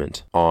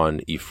judgment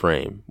on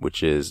Ephraim,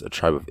 which is a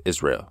tribe of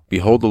Israel.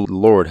 "Behold, the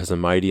Lord has a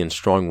mighty and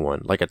strong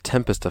one, like a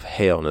tempest of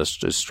hail and a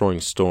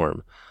destroying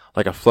storm,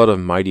 like a flood of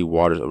mighty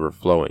waters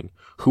overflowing.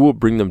 Who will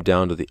bring them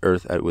down to the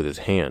earth with his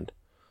hand?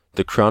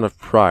 The crown of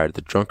pride,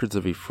 the drunkards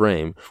of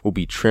Ephraim, will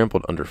be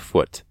trampled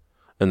underfoot,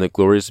 and the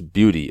glorious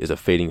beauty is a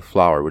fading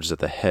flower which is at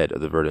the head of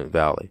the verdant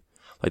valley.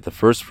 Like the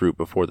first fruit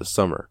before the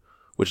summer,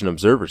 which an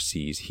observer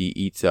sees, he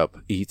eats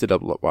it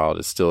up while it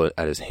is still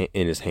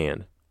in his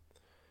hand.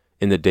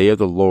 In the day of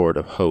the Lord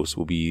of hosts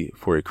will be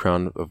for a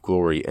crown of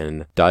glory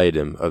and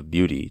diadem of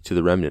beauty to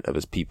the remnant of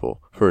his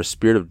people, for a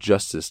spirit of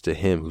justice to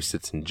him who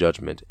sits in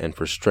judgment, and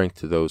for strength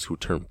to those who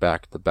turn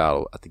back the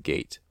battle at the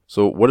gate."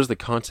 So what is the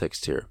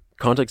context here?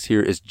 Context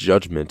here is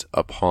judgment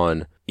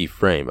upon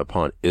Ephraim,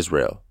 upon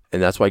Israel.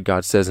 And that's why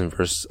God says in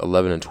verse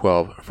 11 and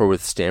 12, "For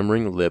with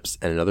stammering lips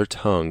and another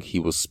tongue he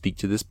will speak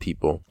to this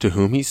people, to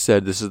whom he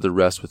said, this is the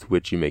rest with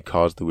which you may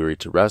cause the weary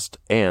to rest,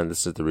 and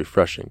this is the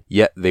refreshing.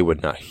 Yet they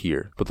would not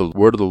hear. But the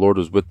word of the Lord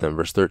was with them."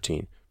 Verse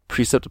 13,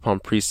 "Precept upon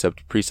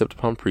precept, precept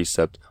upon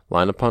precept,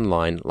 line upon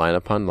line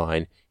upon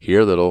line,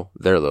 here a little,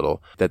 there a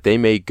little, that they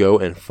may go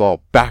and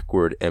fall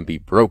backward and be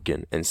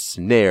broken and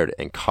snared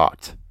and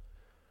caught.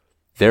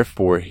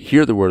 Therefore,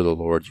 hear the word of the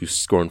Lord, you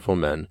scornful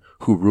men,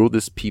 who rule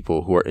this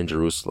people who are in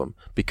Jerusalem.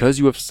 Because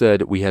you have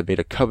said, we have made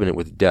a covenant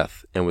with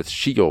death, and with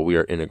Sheol we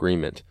are in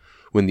agreement.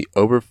 When the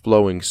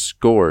overflowing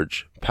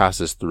scourge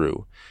passes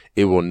through,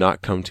 it will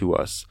not come to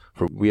us,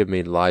 for we have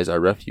made lies our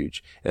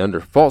refuge, and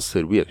under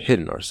falsehood we have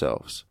hidden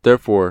ourselves.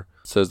 Therefore,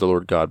 says the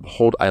Lord God,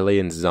 behold, I lay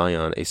in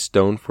Zion a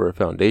stone for a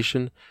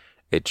foundation,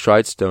 a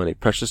tried stone, a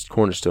precious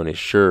cornerstone, a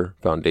sure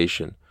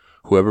foundation.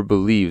 Whoever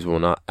believes will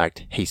not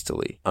act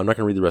hastily." I'm not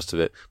going to read the rest of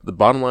it. But the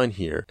bottom line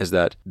here is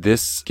that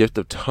this gift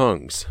of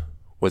tongues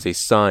was a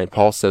sign,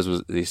 Paul says,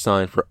 was a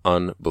sign for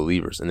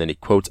unbelievers. And then he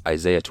quotes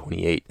Isaiah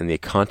 28. And the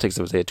context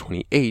of Isaiah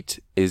 28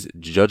 is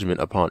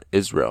judgment upon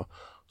Israel.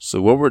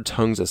 So what were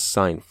tongues a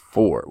sign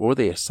for? What were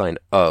they a sign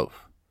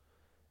of?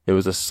 It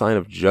was a sign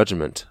of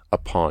judgment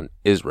upon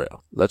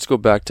Israel. Let's go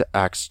back to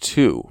Acts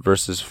 2,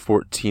 verses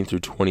 14 through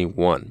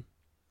 21.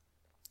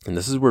 And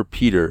this is where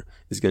Peter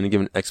is going to give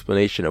an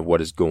explanation of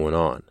what is going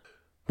on.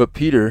 "But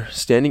Peter,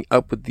 standing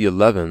up with the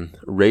 11,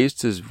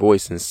 raised his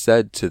voice and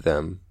said to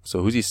them,"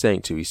 so who's he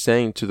saying to? He's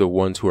saying to the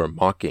ones who are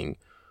mocking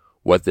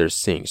what they're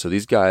seeing. So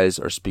these guys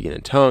are speaking in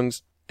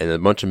tongues, and a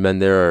bunch of men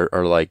there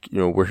are like,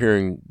 we're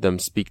hearing them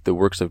speak the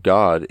works of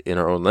God in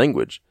our own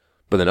language.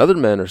 But then other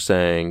men are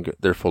saying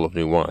they're full of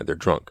new wine, they're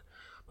drunk.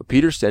 But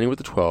Peter, standing with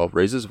the 12,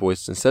 raised his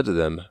voice and said to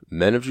them,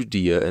 "Men of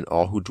Judea and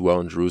all who dwell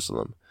in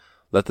Jerusalem,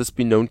 let this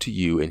be known to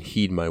you, and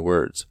heed my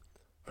words.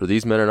 For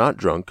these men are not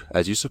drunk,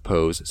 as you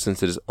suppose,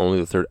 since it is only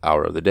the 3rd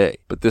hour of the day.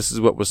 But this is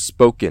what was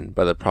spoken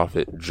by the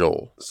prophet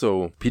Joel."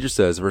 So Peter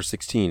says, verse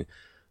 16,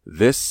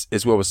 this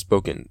is what was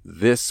spoken.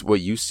 This,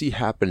 what you see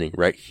happening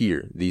right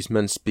here, these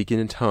men speaking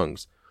in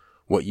tongues,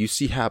 what you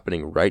see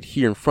happening right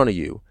here in front of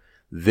you,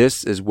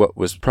 this is what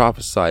was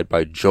prophesied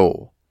by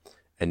Joel.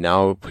 And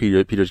now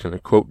Peter's going to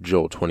quote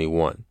Joel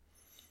 21.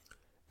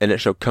 "And it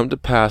shall come to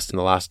pass in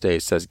the last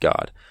days, says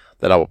God,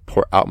 that I will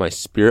pour out my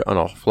spirit on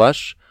all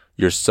flesh.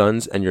 Your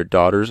sons and your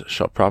daughters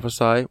shall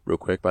prophesy." Real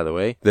quick, by the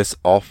way, this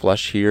all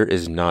flesh here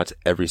is not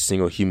every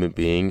single human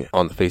being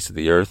on the face of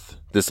the earth.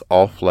 This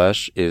all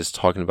flesh is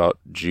talking about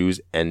Jews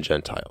and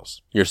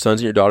Gentiles. "Your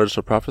sons and your daughters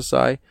shall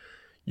prophesy.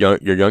 Your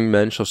young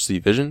men shall see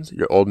visions.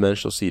 Your old men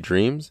shall see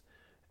dreams.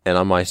 And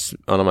on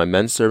my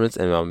men servants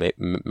and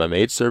my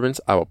maid servants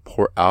I will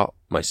pour out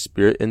my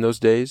spirit in those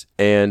days,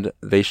 and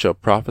they shall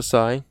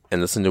prophesy."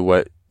 And listen to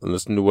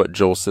what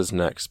Joel says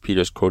next.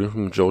 Peter's quoting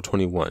from Joel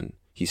 21.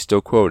 He's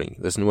still quoting.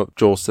 Listen to what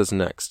Joel says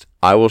next.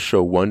 "I will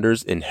show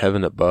wonders in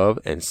heaven above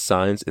and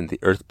signs in the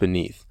earth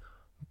beneath,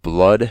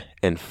 blood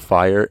and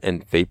fire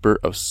and vapor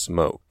of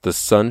smoke. The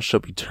sun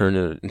shall be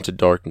turned into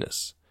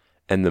darkness,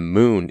 and the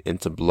moon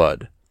into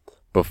blood,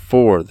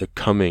 before the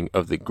coming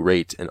of the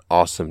great and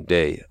awesome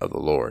day of the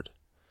Lord.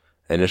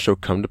 And it shall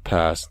come to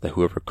pass that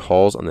whoever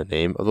calls on the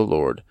name of the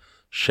Lord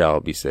shall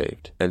be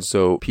saved." And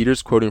so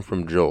Peter's quoting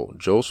from Joel.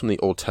 Joel's from the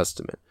Old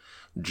Testament.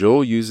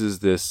 Joel uses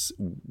this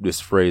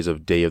phrase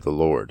of day of the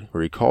Lord,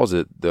 where he calls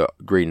it the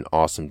great and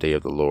awesome day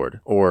of the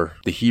Lord. Or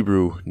the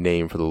Hebrew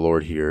name for the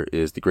Lord here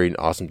is the great and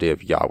awesome day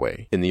of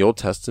Yahweh. In the Old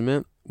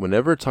Testament,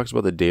 whenever it talks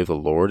about the day of the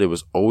Lord, it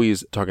was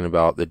always talking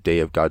about the day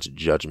of God's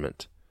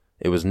judgment.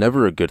 It was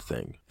never a good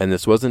thing. And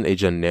this wasn't a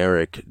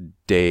generic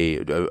day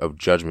of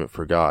judgment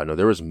for God. No,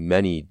 there was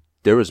many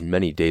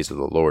days of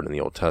the Lord in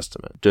the Old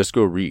Testament. Just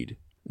go read.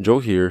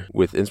 Joel here,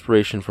 with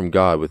inspiration from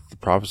God, with the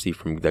prophecy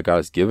that God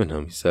has given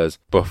him, he says,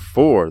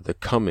 before the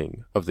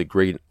coming of the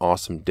great and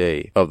awesome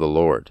day of the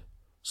Lord.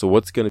 So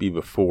what's going to be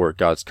before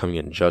God's coming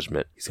in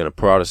judgment? He's going to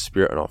pour out his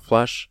spirit on all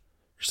flesh.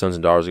 Your sons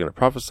and daughters are going to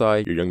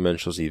prophesy. Your young men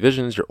shall see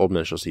visions. Your old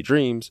men shall see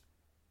dreams.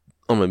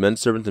 On my men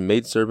servants and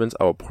maid servants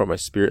I will pour out my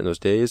spirit in those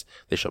days.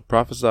 They shall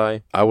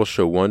prophesy. I will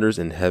show wonders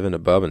in heaven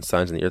above and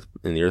signs in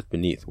the earth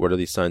beneath. What are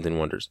these signs and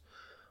wonders?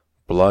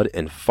 Blood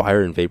and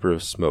fire and vapor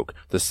of smoke.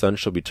 The sun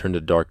shall be turned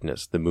to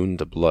darkness, the moon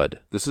to blood.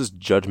 This is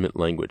judgment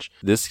language.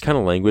 This kind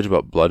of language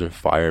about blood and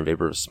fire and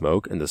vapor of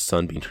smoke, and the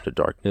sun being turned to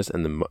darkness,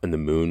 and the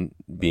moon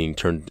being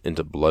turned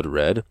into blood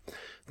red.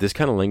 This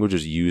kind of language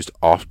is used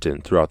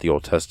often throughout the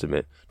Old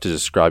Testament to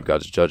describe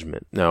God's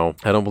judgment. Now,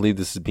 I don't believe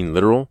this is being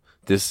literal.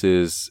 This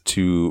is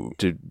to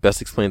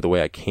best explain it the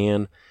way I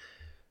can.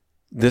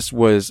 This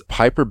was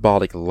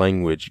hyperbolic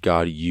language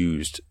God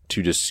used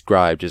to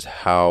describe just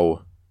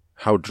how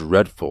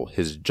dreadful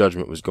his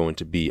judgment was going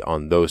to be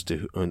on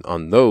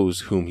those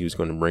whom he was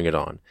going to bring it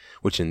on,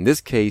 which in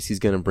this case, he's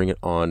going to bring it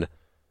on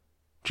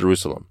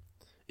Jerusalem.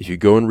 If you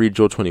go and read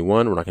Joel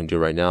 21, we're not going to do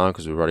it right now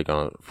because we've already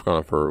gone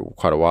on for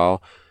quite a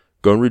while.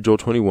 Go and read Joel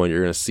 21,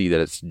 you're going to see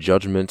that it's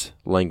judgment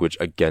language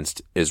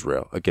against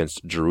Israel,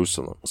 against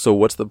Jerusalem. So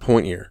what's the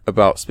point here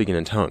about speaking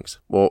in tongues?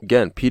 Well,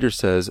 again, Peter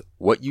says,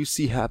 what you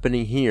see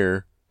happening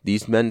here,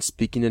 these men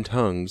speaking in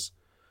tongues,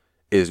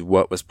 is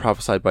what was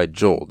prophesied by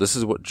Joel. This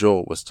is what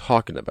Joel was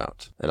talking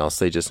about. And I'll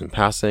say just in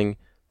passing,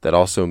 that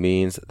also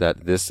means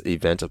that this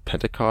event of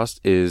Pentecost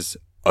is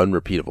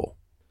unrepeatable.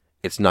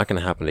 It's not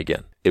going to happen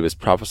again. It was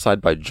prophesied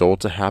by Joel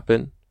to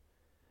happen,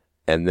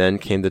 and then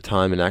came the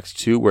time in Acts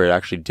 2 where it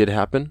actually did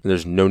happen, and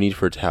there's no need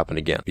for it to happen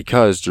again,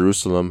 because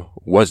Jerusalem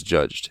was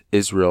judged.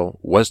 Israel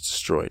was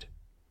destroyed.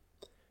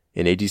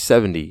 In AD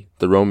 70,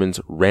 the Romans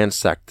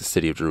ransacked the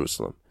city of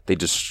Jerusalem. They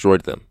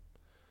destroyed them,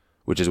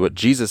 which is what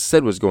Jesus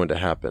said was going to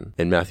happen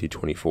in Matthew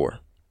 24.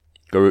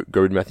 Go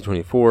read Matthew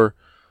 24,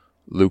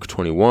 Luke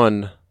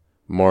 21,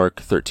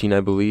 Mark 13, I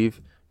believe.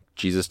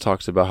 Jesus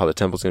talks about how the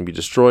temple is going to be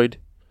destroyed.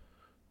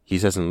 He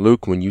says in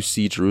Luke, when you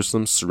see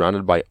Jerusalem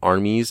surrounded by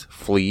armies,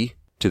 flee.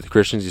 To the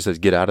Christians, he says,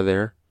 get out of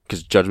there,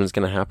 because judgment's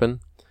going to happen.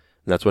 And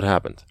that's what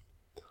happened.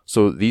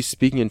 So these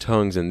speaking in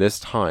tongues in this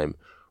time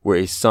were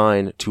a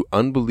sign to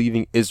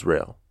unbelieving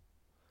Israel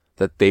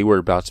that they were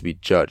about to be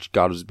judged.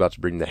 God was about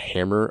to bring the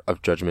hammer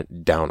of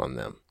judgment down on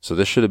them. So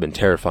this should have been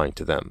terrifying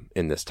to them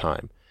in this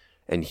time.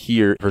 And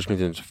here, 1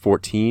 Corinthians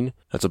 14,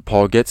 that's what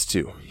Paul gets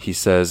to. He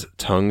says,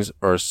 tongues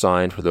are a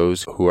sign for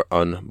those who are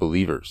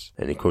unbelievers.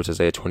 And he quotes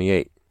Isaiah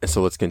 28. And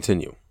so let's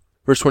continue.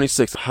 Verse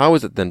 26, how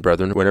is it then,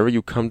 brethren, whenever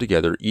you come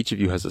together, each of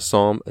you has a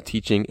psalm, a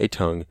teaching, a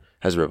tongue,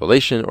 has a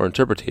revelation or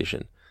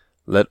interpretation?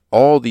 Let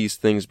all these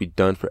things be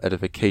done for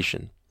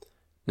edification.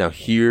 Now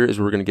here is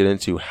where we're going to get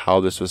into how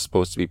this was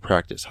supposed to be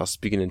practiced, how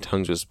speaking in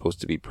tongues was supposed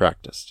to be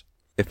practiced.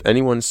 If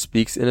anyone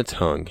speaks in a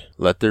tongue,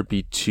 let there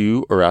be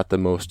 2 or at the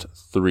most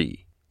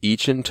 3,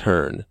 each in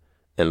turn,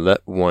 and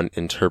let one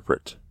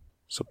interpret.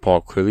 So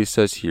Paul clearly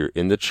says here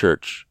in the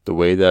church, the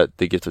way that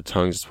the gift of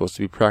tongues is supposed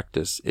to be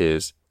practiced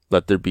is,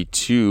 let there be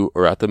 2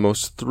 or at the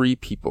most 3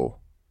 people.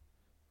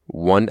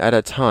 1 at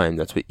a time,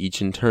 that's what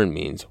each in turn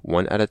means.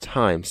 1 at a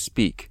time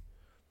speak,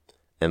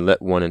 and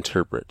let one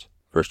interpret.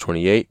 Verse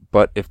 28,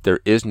 but if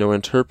there is no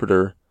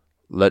interpreter,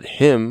 let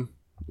him,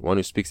 one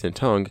who speaks in a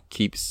tongue,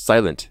 keep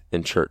silent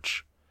in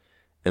church,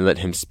 and let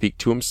him speak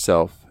to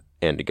himself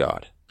and to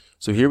God.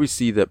 So here we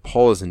see that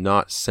Paul is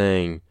not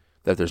saying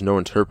that there's no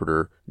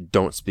interpreter,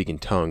 don't speak in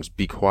tongues,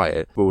 be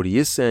quiet. But what he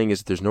is saying is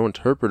that there's no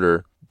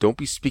interpreter, don't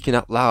be speaking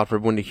out loud for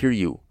everyone to hear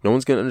you. No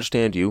one's going to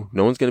understand you.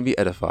 No one's going to be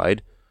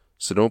edified.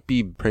 So don't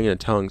be praying in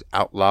tongues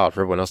out loud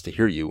for everyone else to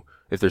hear you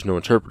if there's no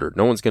interpreter.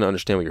 No one's going to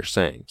understand what you're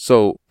saying.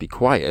 So be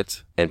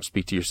quiet and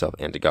speak to yourself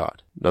and to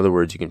God. In other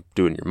words, you can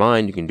do it in your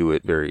mind. You can do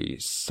it very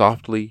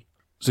softly.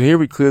 So here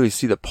we clearly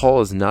see that Paul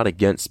is not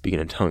against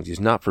speaking in tongues. He's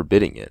not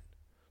forbidding it.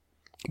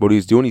 What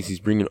he's doing is he's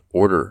bringing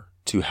order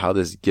to how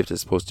this gift is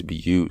supposed to be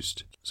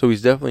used. So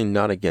he's definitely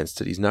not against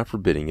it. He's not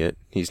forbidding it.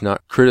 He's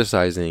not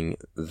criticizing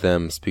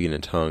them speaking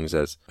in tongues,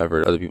 as I've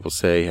heard other people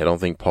say. I don't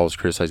think Paul's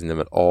criticizing them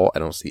at all. I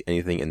don't see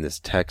anything in this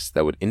text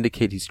that would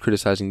indicate he's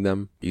criticizing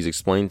them. He's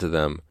explained to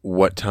them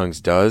what tongues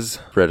does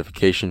for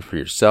edification for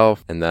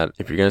yourself, and that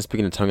if you're going to speak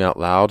in a tongue out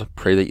loud,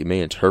 pray that you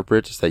may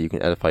interpret so that you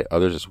can edify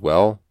others as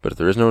well. But if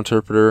there is no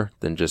interpreter,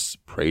 then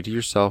just pray to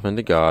yourself and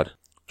to God.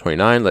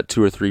 29, let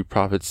 2 or 3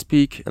 prophets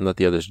speak, and let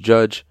the others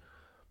judge.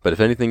 But if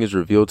anything is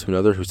revealed to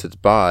another who sits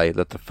by,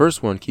 let the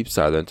first one keep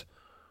silent,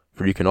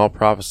 for you can all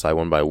prophesy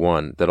one by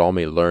one, that all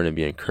may learn and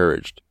be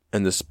encouraged.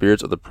 And the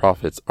spirits of the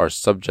prophets are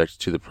subject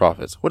to the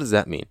prophets. What does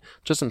that mean?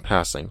 Just in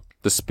passing,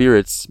 The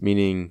spirits,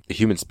 meaning the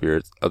human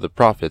spirits of the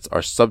prophets,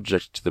 are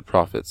subject to the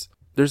prophets.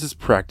 There's this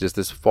practice,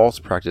 this false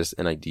practice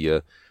and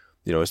idea,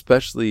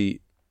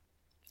 especially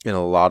in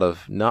a lot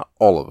of, not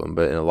all of them,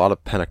 but in a lot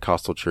of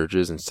Pentecostal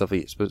churches and stuff,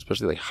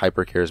 especially like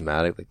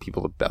hyper-charismatic, like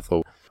people of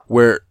Bethel,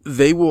 where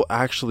they will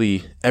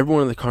actually, they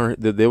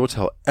will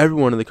tell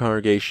everyone in the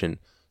congregation,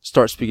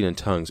 start speaking in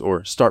tongues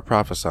or start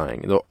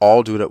prophesying. They'll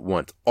all do it at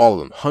once, all of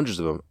them, hundreds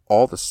of them,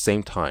 all at the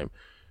same time.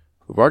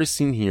 We've already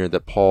seen here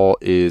that Paul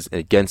is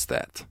against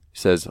that. He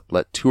says,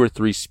 let 2 or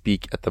 3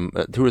 speak at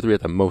the 2 or 3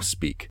 at the most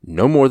speak.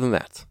 No more than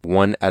that.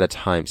 1 at a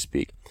time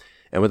speak.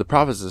 And with the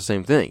prophets, it's the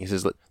same thing. He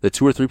says, let the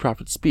 2 or 3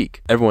 prophets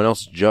speak. Everyone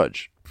else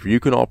judge. For you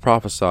can all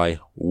prophesy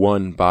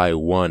one by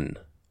one,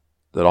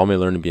 that all may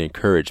learn to be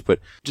encouraged. But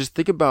just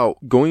think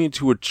about going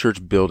into a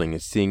church building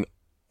and seeing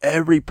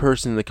every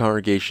person in the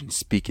congregation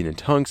speaking in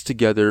tongues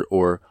together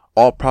or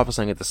all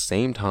prophesying at the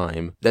same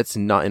time. That's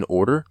not in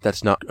order.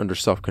 That's not under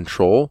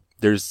self-control.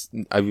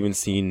 I've even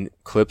seen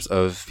clips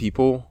of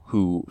people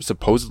who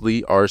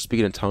supposedly are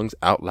speaking in tongues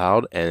out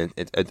loud and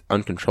it's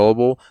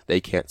uncontrollable.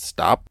 They can't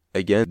stop.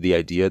 Again, the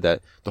idea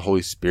that the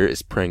Holy Spirit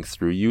is praying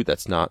through you,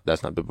 that's not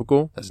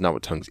biblical. That's not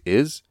what tongues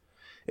is.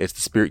 It's the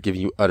Spirit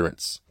giving you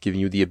utterance, giving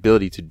you the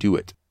ability to do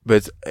it.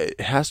 But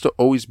it has to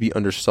always be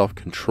under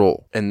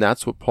self-control. And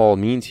that's what Paul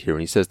means here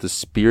when he says the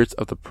spirits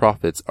of the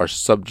prophets are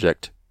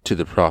subject to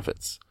the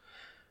prophets.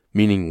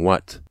 Meaning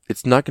what?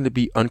 It's not going to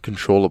be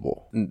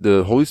uncontrollable.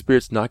 The Holy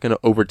Spirit's not going to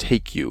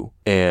overtake you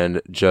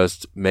and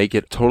just make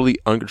it totally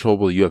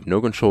uncontrollable. You have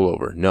no control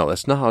over. No,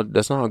 that's not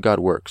how God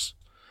works.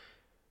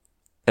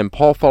 And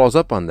Paul follows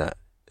up on that.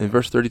 In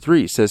verse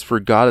 33, he says, for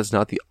God is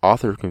not the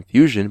author of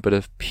confusion, but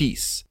of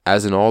peace,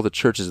 as in all the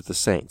churches of the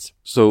saints.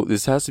 So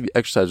this has to be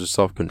exercised with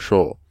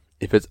self-control.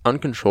 If it's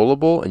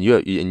uncontrollable and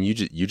you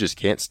just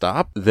can't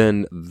stop,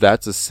 then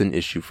that's a sin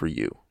issue for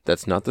you.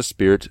 That's not the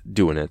Spirit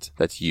doing it.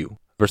 That's you.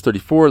 Verse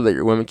 34, let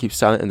your women keep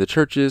silent in the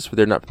churches, for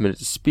they're not permitted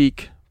to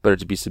speak, but are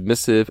to be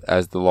submissive,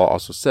 as the law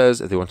also says.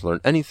 If they want to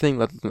learn anything,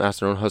 let them ask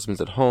their own husbands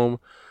at home,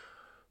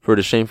 for it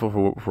is shameful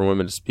for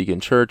women to speak in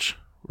church.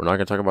 We're not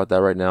going to talk about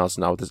that right now. It's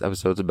not what this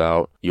episode's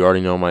about. You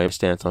already know my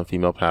stance on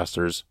female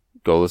pastors.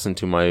 Go listen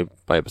to my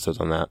episodes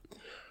on that.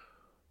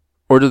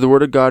 Or did the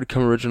word of God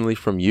come originally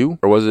from you,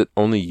 or was it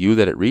only you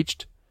that it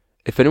reached?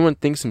 If anyone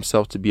thinks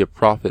himself to be a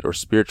prophet or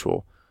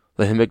spiritual,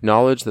 let him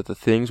acknowledge that the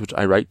things which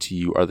I write to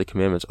you are the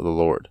commandments of the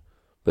Lord.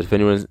 But if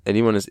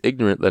anyone is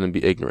ignorant, let him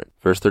be ignorant.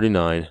 Verse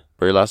 39,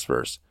 very last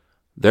verse.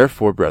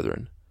 Therefore,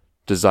 brethren,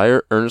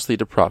 desire earnestly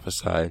to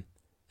prophesy,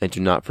 and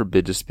do not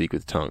forbid to speak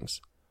with tongues.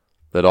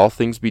 Let all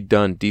things be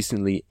done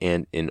decently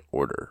and in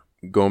order.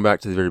 Going back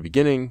to the very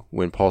beginning,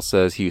 when Paul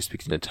says he who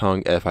speaks in a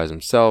tongue edifies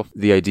himself,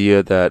 the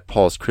idea that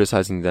Paul is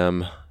criticizing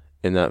them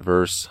in that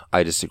verse,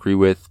 I disagree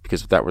with,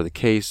 because if that were the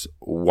case,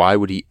 why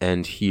would he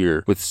end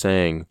here with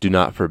saying, do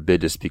not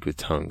forbid to speak with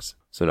tongues?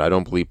 So I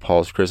don't believe Paul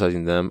is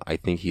criticizing them. I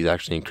think he's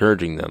actually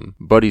encouraging them.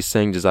 But he's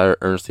saying desire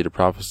earnestly to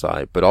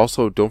prophesy. But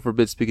also don't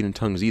forbid speaking in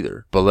tongues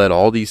either. But let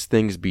all these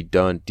things be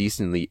done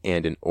decently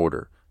and in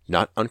order.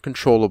 Not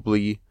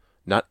uncontrollably.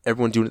 Not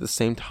everyone doing it at the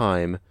same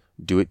time.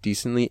 Do it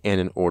decently and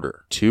in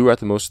order. 2 at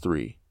the most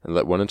 3. And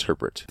let 1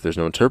 interpret. If there's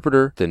no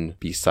interpreter, then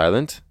be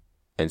silent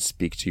and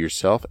speak to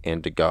yourself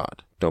and to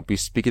God. Don't be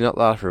speaking out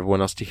loud for everyone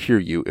else to hear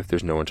you if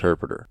there's no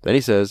interpreter. Then he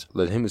says,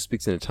 let him who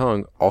speaks in a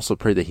tongue also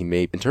pray that he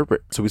may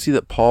interpret. So we see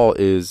that Paul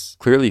is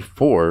clearly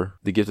for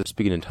the gift of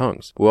speaking in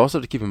tongues. We also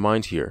have to keep in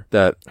mind here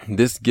that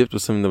this gift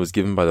was something that was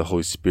given by the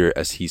Holy Spirit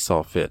as he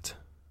saw fit.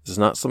 This is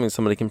not something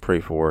somebody can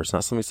pray for. It's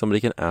not something somebody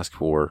can ask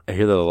for. I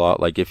hear that a lot.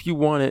 Like, if you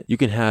want it, you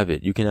can have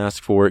it. You can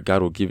ask for it.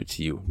 God will give it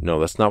to you. No,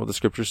 that's not what the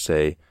scriptures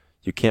say.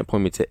 You can't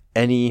point me to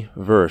any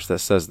verse that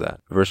says that.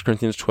 1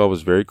 Corinthians 12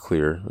 is very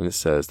clear when it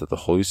says that the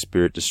Holy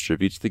Spirit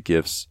distributes the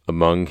gifts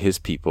among his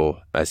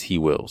people as he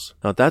wills.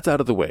 Now, that's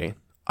out of the way.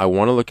 I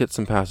want to look at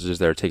some passages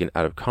that are taken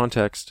out of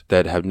context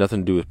that have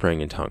nothing to do with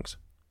praying in tongues,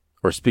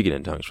 or speaking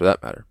in tongues for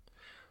that matter.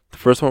 The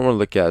first one I want to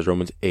look at is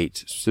Romans 8,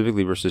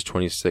 specifically verses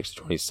 26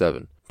 to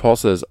 27. Paul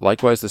says,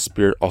 likewise the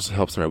Spirit also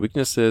helps in our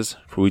weaknesses,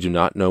 for we do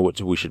not know what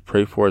we should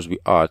pray for as we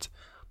ought,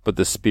 but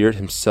the Spirit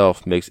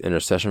himself makes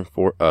intercession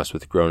for us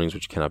with groanings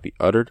which cannot be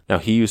uttered. Now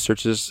he who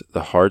searches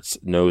the hearts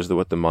knows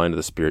what the mind of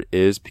the Spirit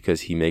is,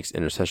 because he makes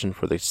intercession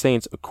for the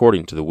saints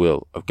according to the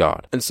will of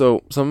God. And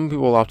so some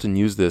people often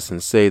use this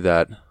and say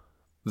that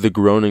the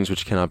groanings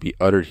which cannot be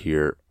uttered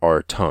here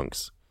are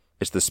tongues.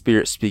 It's the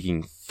Spirit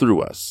speaking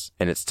through us,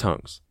 and it's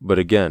tongues. But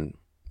again,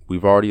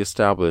 we've already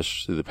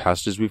established through the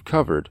passages we've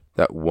covered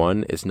that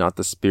 1 is not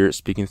the Spirit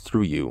speaking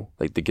through you.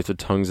 Like the gift of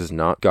tongues is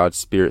not God's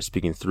Spirit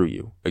speaking through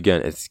you.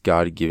 Again, it's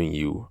God giving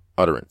you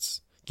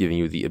utterance, giving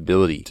you the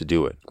ability to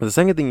do it. But the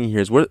second thing here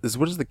is what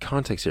is the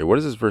context here? What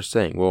is this verse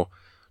saying? Well,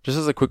 just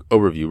as a quick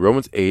overview,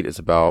 Romans 8 is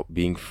about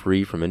being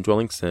free from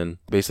indwelling sin,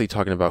 basically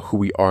talking about who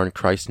we are in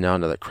Christ now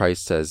that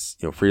Christ says,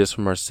 freed us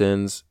from our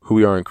sins, who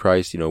we are in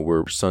Christ,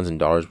 we're sons and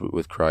daughters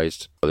with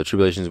Christ. The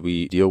tribulations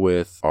we deal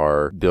with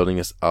are building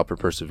us up for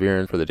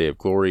perseverance for the day of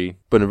glory.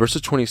 But in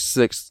verses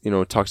 26,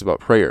 it talks about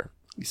prayer.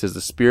 He says,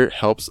 the Spirit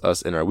helps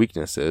us in our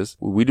weaknesses.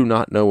 We do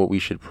not know what we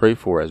should pray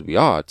for as we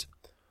ought,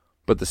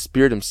 but the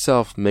Spirit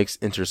himself makes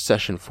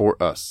intercession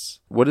for us.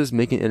 What does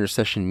making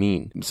intercession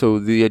mean? So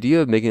the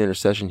idea of making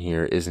intercession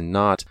here is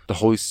not the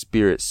Holy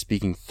Spirit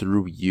speaking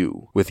through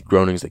you with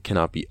groanings that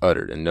cannot be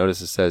uttered. And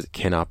notice it says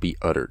cannot be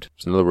uttered.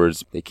 So in other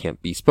words, they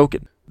can't be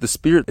spoken. The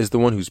Spirit is the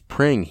one who's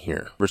praying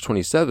here. Verse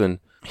 27,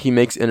 he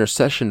makes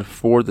intercession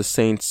for the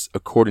saints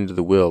according to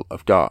the will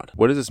of God.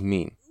 What does this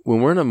mean?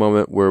 When we're in a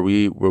moment where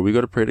we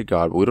go to pray to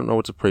God, but we don't know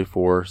what to pray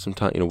for,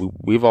 sometimes,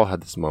 we've all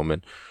had this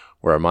moment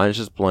where our mind is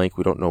just blank.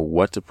 We don't know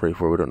what to pray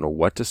for. We don't know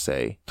what to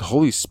say. The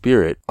Holy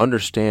Spirit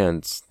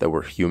understands that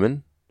we're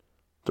human,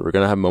 that we're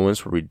going to have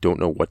moments where we don't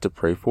know what to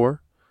pray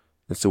for.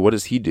 And so what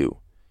does he do?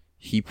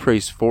 He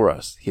prays for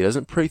us. He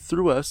doesn't pray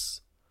through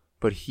us,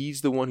 but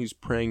he's the one who's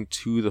praying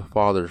to the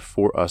Father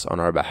for us on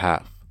our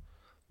behalf.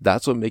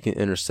 That's what making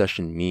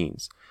intercession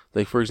means.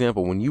 Like, for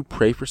example, when you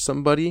pray for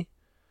somebody,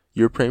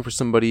 you're praying for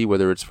somebody,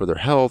 whether it's for their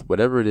health,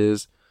 whatever it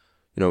is,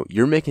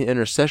 you're making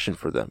intercession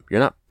for them. You're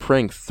not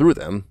praying through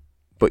them,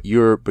 but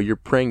you're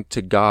praying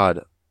to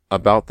God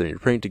about them. You're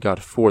praying to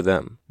God for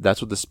them.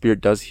 That's what the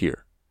Spirit does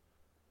here.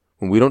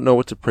 When we don't know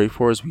what to pray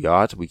for as we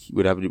ought, we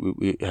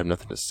have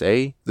nothing to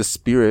say. The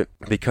Spirit,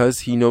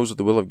 because he knows what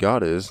the will of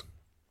God is,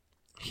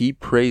 he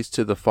prays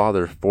to the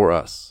Father for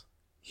us.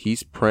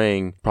 He's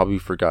praying probably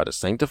for God to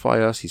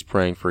sanctify us. He's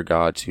praying for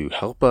God to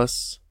help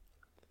us,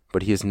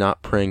 but he is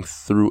not praying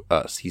through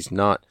us. He's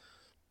not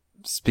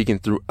speaking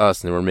through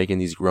us and we're making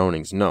these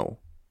groanings. No.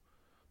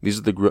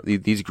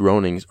 These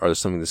groanings are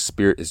something the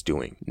Spirit is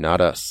doing,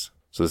 not us.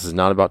 So this is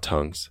not about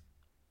tongues.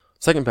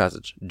 Second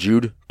passage,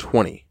 Jude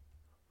 20.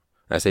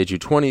 I say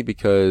Jude 20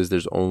 because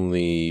there's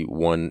only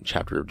one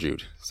chapter of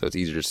Jude. So it's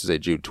easier just to say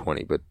Jude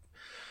 20, but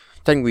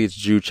technically it's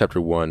Jude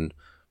chapter 1,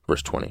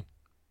 verse 20.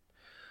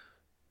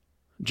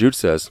 Jude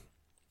says,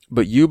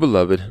 "But you,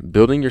 beloved,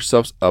 building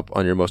yourselves up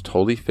on your most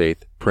holy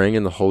faith, praying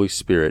in the Holy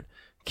Spirit,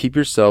 keep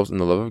yourselves in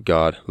the love of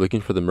God,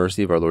 looking for the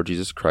mercy of our Lord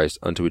Jesus Christ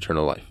unto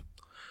eternal life."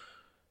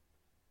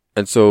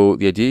 And so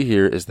the idea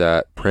here is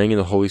that praying in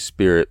the Holy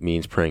Spirit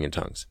means praying in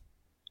tongues.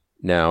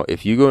 Now,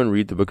 if you go and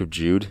read the book of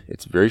Jude,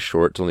 it's very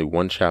short, it's only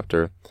one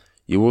chapter,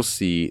 you will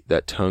see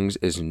that tongues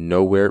is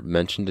nowhere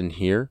mentioned in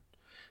here.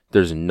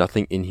 There's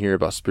nothing in here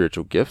about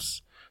spiritual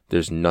gifts.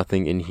 There's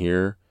nothing in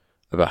here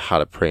about how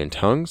to pray in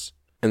tongues.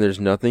 And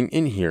there's nothing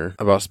in here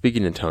about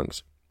speaking in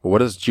tongues. But what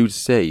does Jude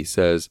say? He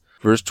says,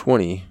 verse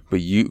 20,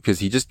 because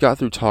he just got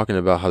through talking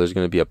about how there's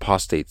going to be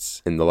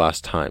apostates in the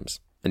last times.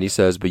 And he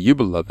says, "But you,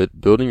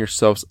 beloved, building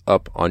yourselves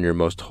up on your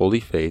most holy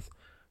faith,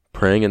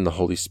 praying in the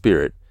Holy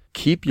Spirit,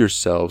 keep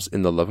yourselves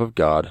in the love of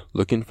God,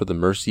 looking for the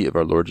mercy of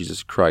our Lord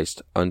Jesus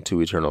Christ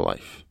unto eternal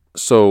life."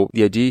 So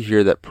the idea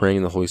here that praying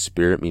in the Holy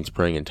Spirit means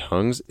praying in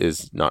tongues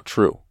is not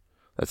true.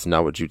 That's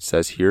not what Jude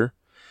says here.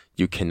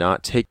 You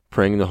cannot take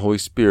praying in the Holy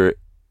Spirit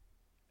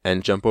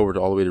and jump over to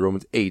all the way to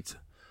Romans 8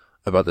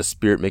 about the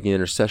Spirit making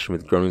intercession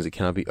with groanings that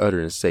cannot be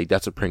uttered and say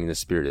that's what praying in the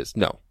Spirit is.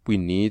 No, we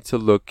need to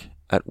look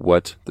at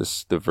what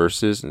the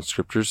verses and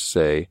scriptures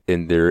say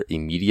in their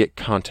immediate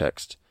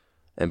context.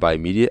 And by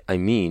immediate, I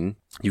mean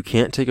you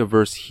can't take a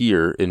verse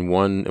here in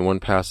one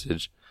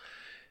passage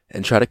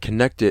and try to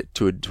connect it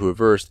to a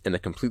verse in a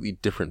completely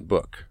different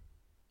book.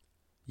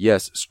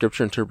 Yes,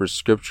 scripture interprets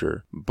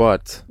scripture,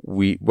 but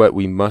we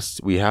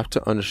have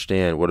to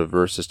understand what a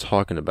verse is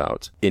talking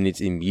about in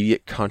its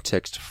immediate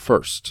context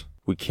first.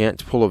 We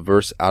can't pull a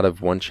verse out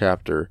of one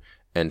chapter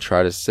and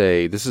try to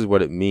say this is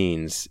what it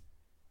means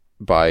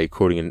by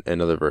quoting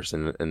another verse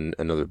in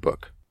another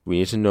book. We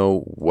need to know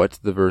what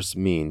the verse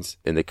means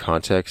in the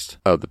context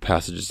of the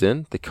passages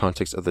in, the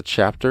context of the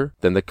chapter,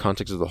 then the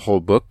context of the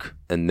whole book,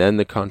 and then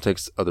the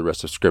context of the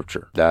rest of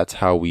Scripture. That's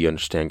how we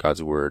understand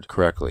God's Word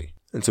correctly.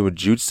 And so what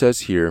Jude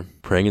says here,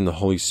 praying in the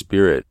Holy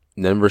Spirit,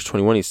 and then in verse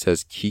 21 he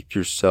says, "Keep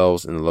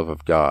yourselves in the love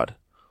of God,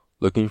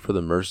 looking for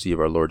the mercy of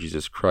our Lord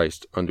Jesus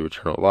Christ unto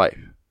eternal life."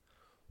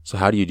 So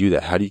how do you do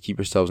that? How do you keep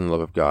yourselves in the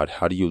love of God?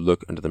 How do you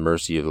look unto the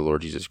mercy of the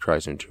Lord Jesus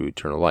Christ into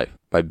eternal life?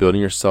 By building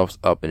yourselves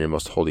up in your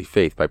most holy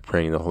faith, by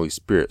praying in the Holy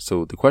Spirit.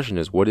 So the question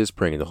is, what is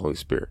praying in the Holy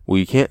Spirit? Well,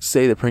 you can't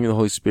say that praying in the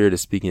Holy Spirit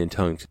is speaking in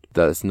tongues.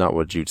 That's not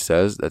what Jude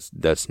says.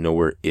 That's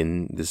nowhere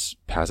in this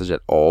passage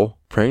at all.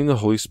 Praying in the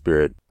Holy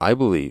Spirit, I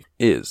believe,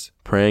 is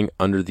praying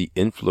under the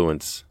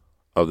influence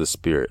of the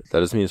Spirit. That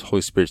doesn't mean the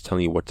Holy Spirit's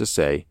telling you what to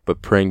say,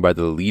 but praying by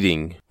the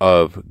leading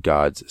of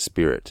God's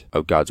Spirit,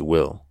 of God's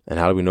will. And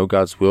how do we know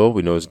God's will?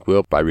 We know His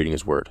will by reading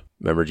His Word.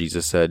 Remember,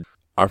 Jesus said,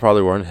 "Our Father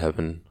who art in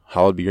heaven,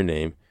 hallowed be your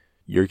name.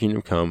 Your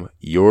kingdom come,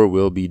 your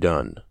will be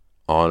done,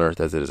 on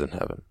earth as it is in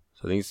heaven."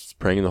 So I think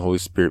praying in the Holy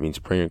Spirit means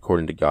praying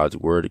according to God's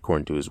Word,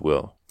 according to His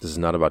will. This is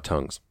not about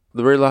tongues.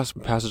 The very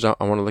last passage I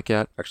want to look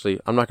at,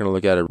 actually, I'm not going to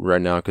look at it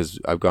right now because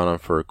I've gone on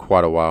for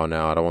quite a while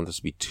now. I don't want this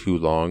to be too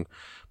long.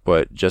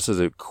 But just as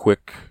a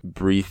quick,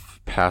 brief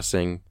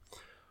passing,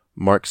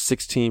 Mark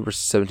 16,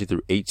 verses 17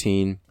 through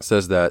 18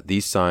 says that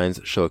these signs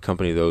shall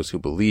accompany those who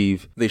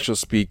believe. They shall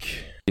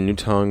speak in new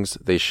tongues.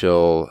 They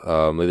shall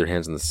lay their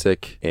hands on the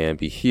sick and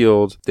be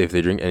healed. If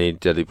they drink any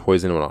deadly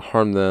poison, it will not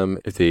harm them.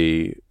 If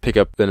they pick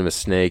up venomous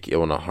snake, it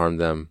will not harm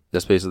them.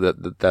 That's basically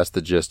that's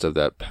the gist of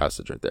that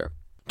passage right there.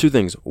 Two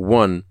things.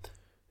 One,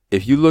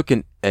 if you look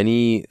in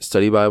any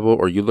study Bible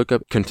or you look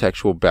up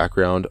contextual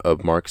background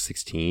of Mark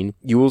 16,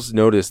 you will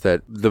notice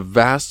that the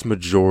vast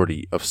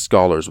majority of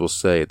scholars will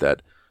say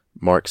that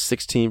Mark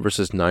 16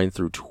 verses 9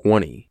 through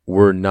 20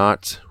 were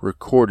not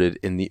recorded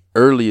in the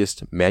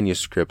earliest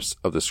manuscripts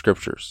of the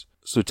scriptures.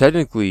 So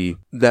technically,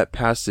 that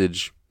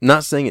passage,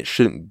 not saying it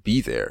shouldn't be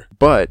there,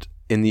 but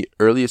in the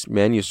earliest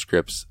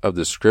manuscripts of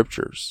the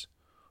scriptures,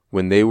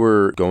 when they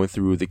were going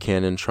through the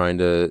canon,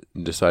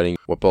 deciding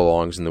what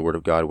belongs in the Word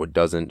of God, what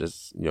doesn't,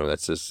 that's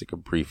just like a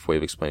brief way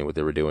of explaining what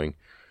they were doing.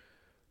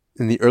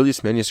 In the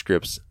earliest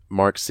manuscripts,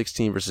 Mark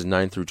 16 verses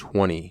 9 through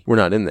 20 were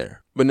not in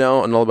there. But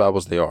now in all the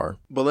Bibles they are.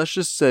 But let's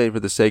just say, for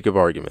the sake of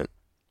argument,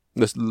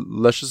 let's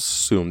just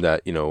assume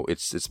that,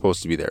 it's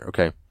supposed to be there,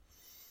 okay?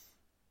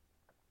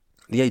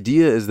 The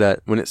idea is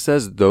that when it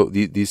says,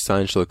 these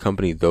signs shall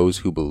accompany those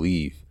who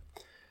believe,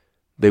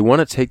 they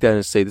want to take that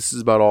and say, this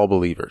is about all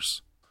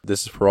believers.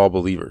 This is for all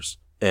believers.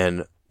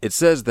 And it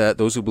says that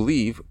those who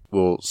believe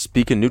will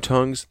speak in new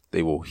tongues,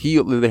 they will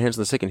lay their hands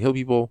on the sick and heal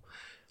people,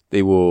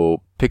 they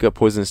will pick up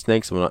poisonous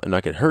snakes and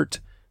not get hurt,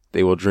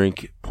 they will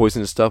drink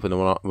poisonous stuff and it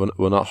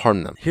will not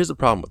harm them. Here's the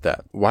problem with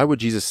that. Why would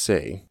Jesus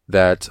say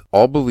that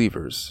all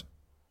believers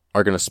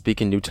are going to speak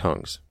in new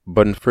tongues?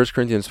 But in 1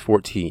 Corinthians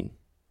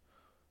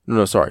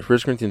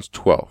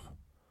 12,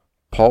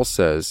 Paul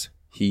says,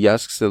 he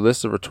asks a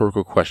list of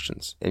rhetorical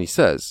questions, and he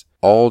says,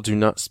 all do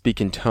not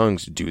speak in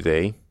tongues, do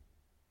they?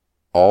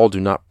 All do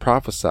not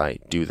prophesy,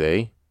 do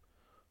they?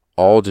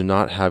 All do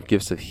not have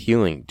gifts of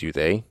healing, do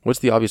they? What's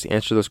the obvious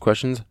answer to those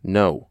questions?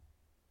 No.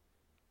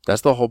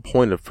 That's the whole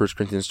point of 1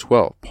 Corinthians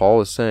 12.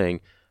 Paul is saying,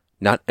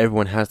 not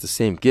everyone has the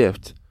same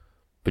gift,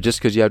 but just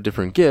because you have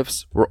different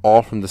gifts, we're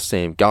all from the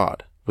same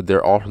God. But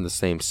they're all from the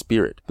same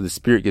Spirit. But the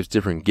Spirit gives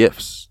different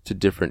gifts to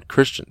different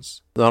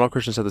Christians. Not all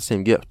Christians have the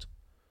same gift.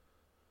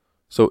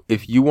 So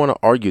if you want to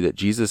argue that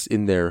Jesus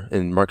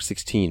in Mark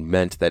 16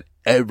 meant that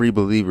every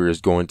believer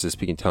is going to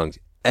speak in tongues,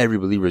 every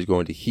believer is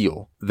going to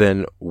heal,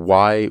 then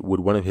why would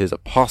one of his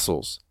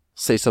apostles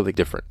say something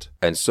different?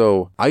 And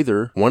so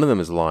either one of them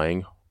is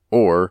lying,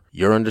 or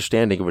your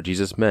understanding of what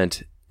Jesus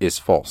meant is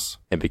false.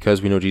 And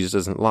because we know Jesus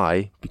doesn't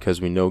lie,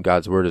 because we know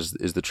God's word is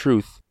the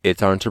truth,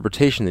 it's our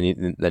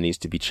interpretation that needs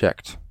to be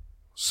checked.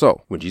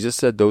 So when Jesus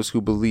said those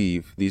who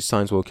believe, these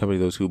signs will accompany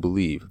those who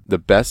believe, the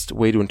best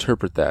way to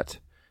interpret that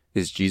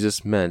is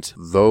Jesus meant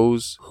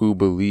those who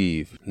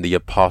believe the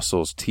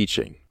apostles'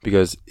 teaching.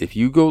 Because if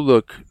you go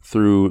look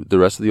through the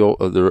rest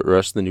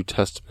of the New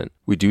Testament,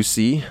 we do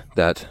see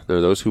that there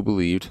are those who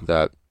believed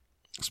that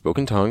spoke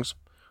in tongues.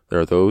 There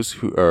are those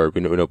who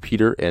we know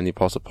Peter and the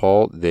Apostle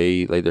Paul,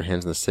 they laid their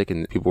hands on the sick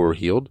and people were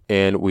healed.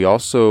 And we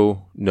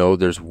also know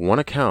there's one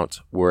account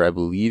where I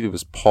believe it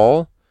was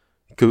Paul,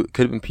 could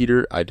have been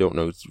Peter, I don't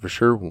know for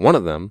sure. One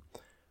of them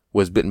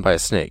was bitten by a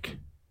snake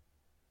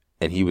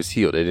and he was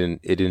healed.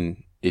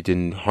 It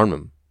didn't harm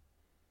him.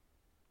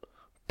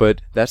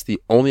 But that's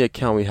the only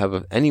account we have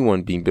of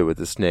anyone being bit with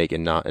a snake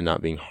and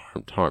not being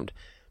harmed.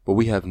 But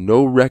we have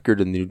no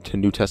record in the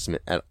New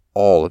Testament at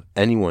all of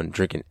anyone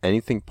drinking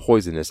anything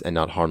poisonous and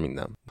not harming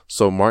them.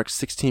 So Mark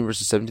 16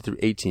 verses 17 through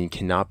 18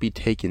 cannot be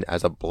taken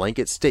as a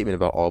blanket statement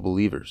about all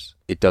believers.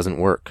 It doesn't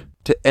work.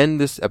 To end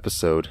this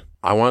episode,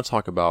 I want to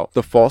talk about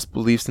the false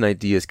beliefs and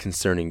ideas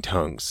concerning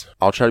tongues.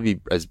 I'll try to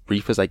be as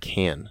brief as I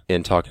can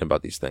in talking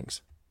about these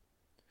things.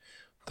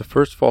 The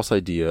first false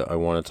idea I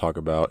want to talk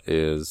about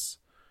is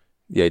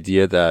the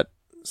idea that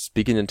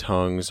speaking in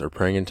tongues or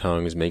praying in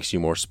tongues makes you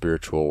more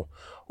spiritual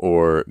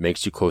or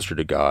makes you closer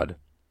to God.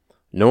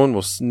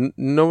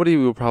 Nobody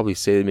will probably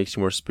say it makes you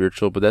more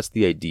spiritual, but that's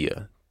the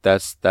idea.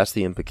 That's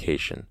the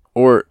implication.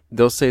 Or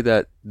they'll say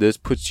that this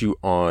puts you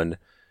on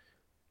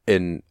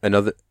an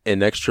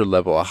extra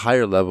level, a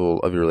higher level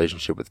of your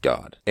relationship with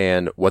God.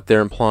 And what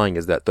they're implying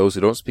is that those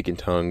who don't speak in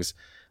tongues,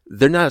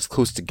 they're not as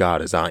close to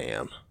God as I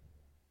am.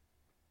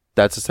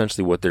 That's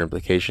essentially what their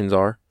implications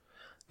are.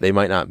 They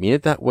might not mean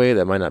it that way,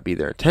 that might not be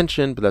their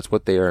intention, but that's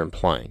what they are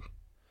implying.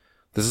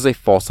 This is a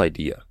false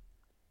idea.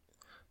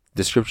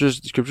 The scriptures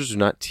do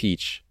not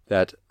teach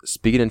that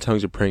speaking in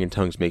tongues or praying in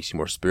tongues makes you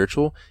more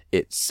spiritual.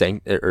 It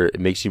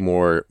makes you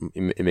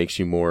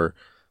more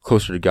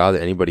closer to God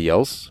than anybody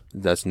else.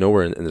 That's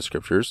nowhere in the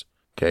scriptures.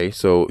 Okay,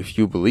 so if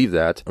you believe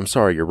that, I'm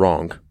sorry, you're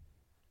wrong,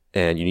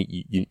 and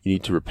you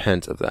need to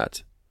repent of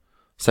that.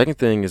 Second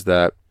thing is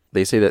that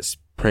they say that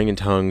praying in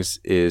tongues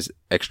is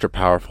extra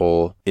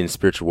powerful in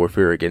spiritual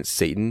warfare against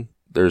Satan.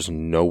 There's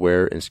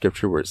nowhere in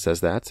scripture where it says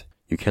that.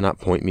 You cannot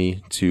point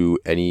me to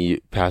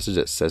any passage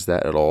that says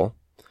that at all.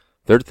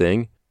 Third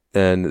thing,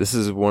 and this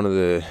is one of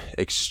the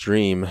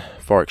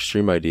far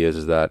extreme ideas,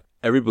 is that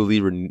every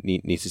believer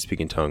needs to speak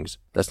in tongues.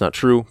 That's not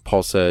true.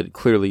 Paul said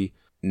clearly,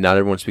 not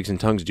everyone speaks in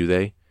tongues, do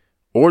they?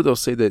 Or they'll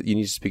say that you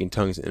need to speak in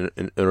tongues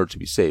in order to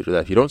be saved, or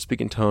that if you don't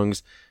speak in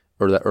tongues,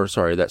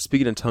 that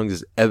speaking in tongues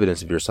is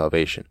evidence of your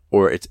salvation,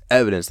 or it's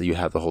evidence that you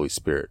have the Holy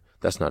Spirit.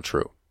 That's not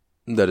true.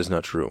 That is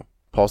not true.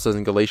 Paul says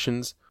in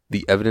Galatians,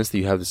 the evidence that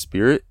you have the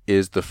Spirit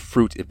is the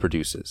fruit it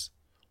produces.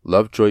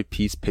 Love, joy,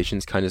 peace,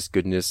 patience, kindness,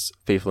 goodness,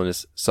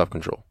 faithfulness,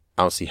 self-control.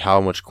 I don't see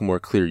how much more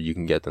clear you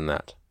can get than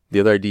that. The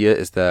other idea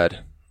is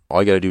that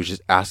all you got to do is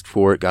just ask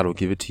for it. God will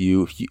give it to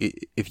you.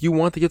 If you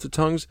want the gift of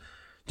tongues,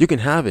 you can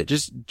have it.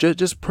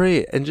 Just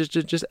pray and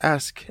just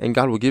ask, and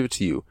God will give it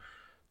to you.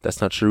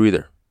 That's not true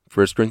either.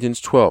 1 Corinthians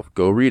 12,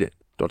 go read it.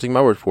 Don't take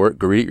my word for it.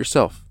 Go read it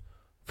yourself.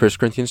 1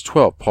 Corinthians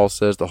 12, Paul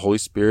says the Holy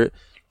Spirit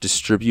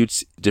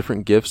distributes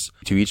different gifts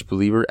to each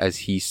believer as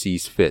he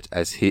sees fit,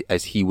 as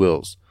he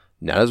wills,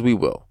 not as we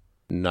will,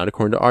 not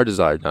according to our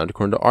desire, not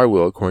according to our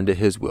will, according to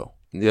his will.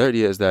 And the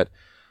idea is that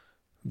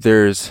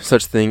there's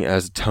such thing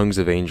as tongues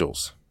of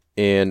angels.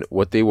 And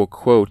what they will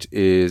quote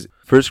is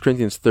 1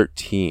 Corinthians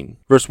 13,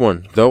 verse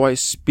 1, though I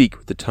speak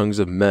with the tongues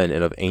of men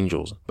and of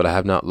angels, but I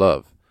have not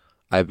love,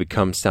 I have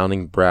become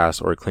sounding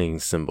brass or a clanging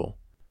cymbal.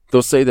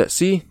 They'll say that,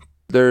 see,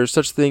 there's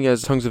such thing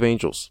as tongues of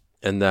angels,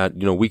 and that,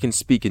 we can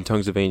speak in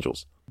tongues of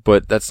angels.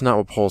 But that's not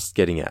what Paul's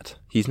getting at.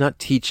 He's not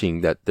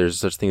teaching that there's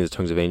such thing as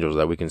tongues of angels,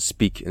 that we can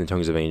speak in the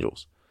tongues of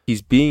angels.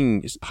 He's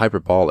being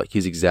hyperbolic.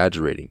 He's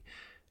exaggerating.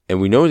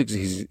 And we know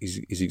he's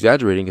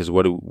exaggerating because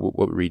what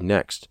we read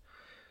next.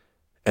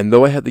 And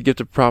though I have the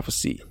gift of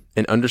prophecy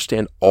and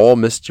understand all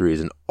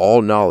mysteries and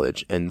all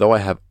knowledge, and though I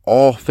have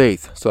all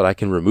faith so that I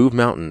can remove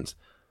mountains,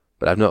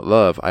 but I have not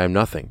love, I am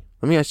nothing.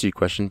 Let me ask you a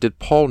question. Did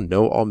Paul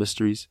know all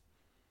mysteries?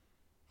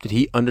 Did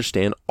he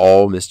understand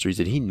all mysteries?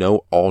 Did he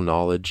know all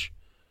knowledge?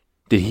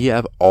 Did he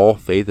have all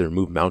faith and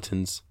remove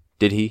mountains?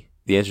 Did he?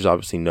 The answer is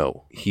obviously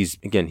no. He's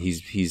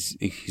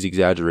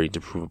exaggerating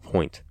to prove a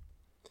point.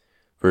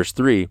 Verse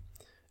 3,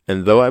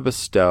 and though I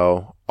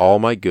bestow all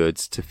my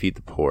goods to feed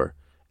the poor,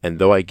 and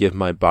though I give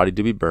my body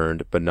to be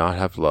burned, but not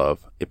have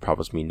love, it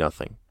profits me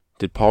nothing.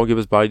 Did Paul give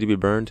his body to be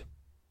burned?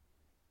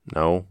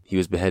 No, he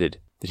was beheaded.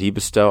 Did he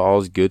bestow all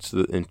his goods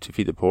to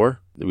feed the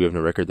poor? We have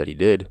no record that he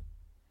did.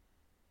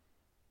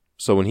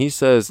 So when he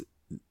says,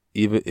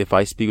 even if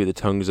I speak with the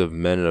tongues of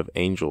men and of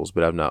angels,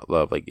 but have not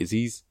love, did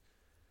he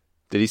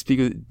speak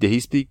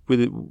with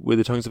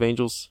the tongues of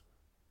angels?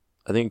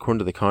 I think according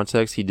to the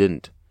context, he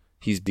didn't.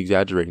 He's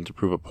exaggerating to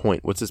prove a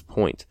point. What's his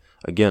point?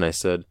 Again, I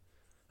said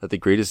that the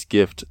greatest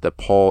gift that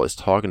Paul is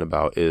talking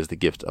about is the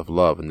gift of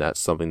love, and that's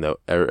something that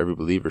every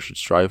believer should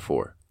strive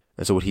for.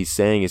 And so what he's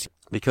saying is,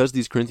 because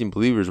these Corinthian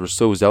believers were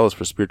so zealous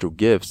for spiritual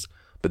gifts,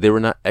 but they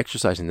were not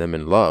exercising them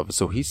in love.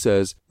 So he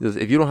says,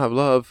 if you don't have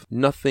love,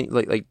 nothing,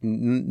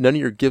 none of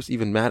your gifts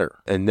even matter.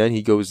 And then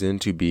he goes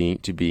into being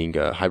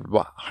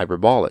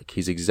hyperbolic.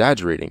 He's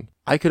exaggerating.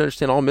 I can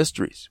understand all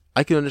mysteries.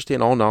 I can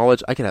understand all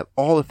knowledge. I can have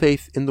all the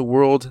faith in the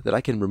world that I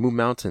can remove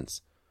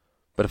mountains.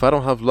 But if I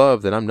don't have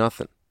love, then I'm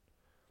nothing.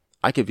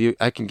 I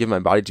can give my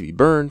body to be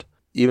burned,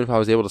 even if I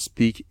was able to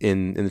speak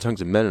in the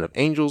tongues of men and of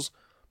angels.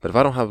 But if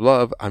I don't have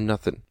love, I'm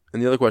nothing.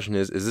 And the other question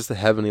is this the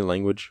heavenly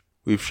language?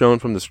 We've shown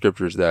from the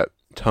scriptures that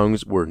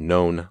tongues were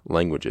known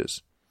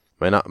languages.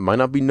 Might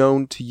not be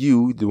known to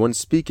you, the one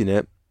speaking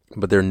it,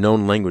 but they're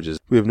known languages.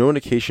 We have no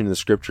indication in the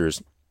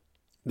scriptures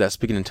that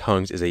speaking in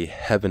tongues is a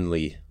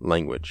heavenly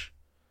language.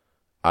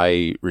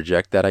 I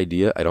reject that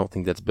idea. I don't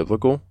think that's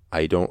biblical.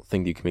 I don't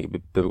think you can make a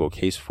biblical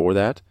case for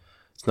that.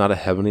 It's not a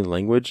heavenly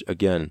language.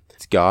 Again,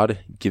 it's God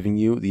giving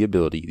you the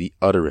ability, the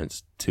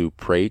utterance to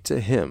pray to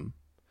Him,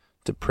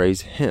 to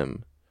praise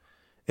Him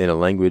in a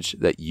language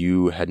that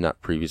you had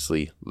not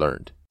previously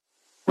learned.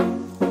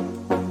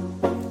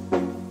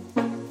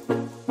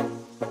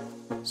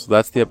 So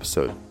that's the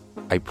episode.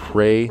 I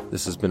pray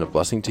this has been a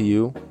blessing to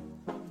you.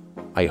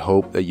 I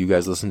hope that you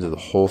guys listen to the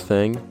whole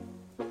thing.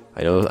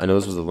 I know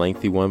this was a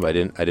lengthy one, but I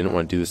didn't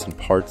want to do this in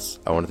parts.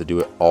 I wanted to do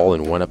it all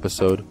in one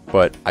episode.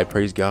 But I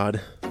praise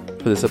God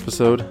for this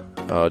episode.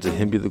 To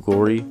Him be the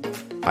glory.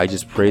 I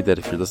just pray that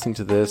if you're listening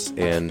to this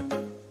and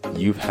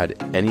you've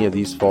had any of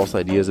these false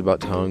ideas about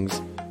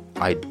tongues,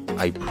 I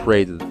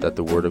pray that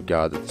the Word of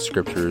God, that the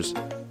Scriptures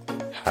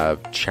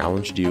have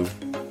challenged you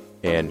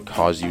and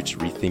caused you to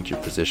rethink your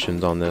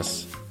positions on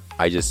this.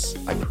 I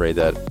pray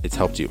that it's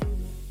helped you.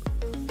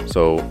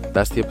 So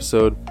that's the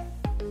episode.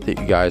 Thank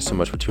you guys so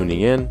much for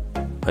tuning in.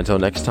 Until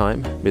next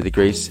time, may the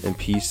grace and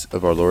peace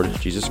of our Lord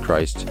Jesus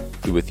Christ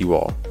be with you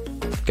all.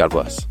 God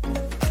bless.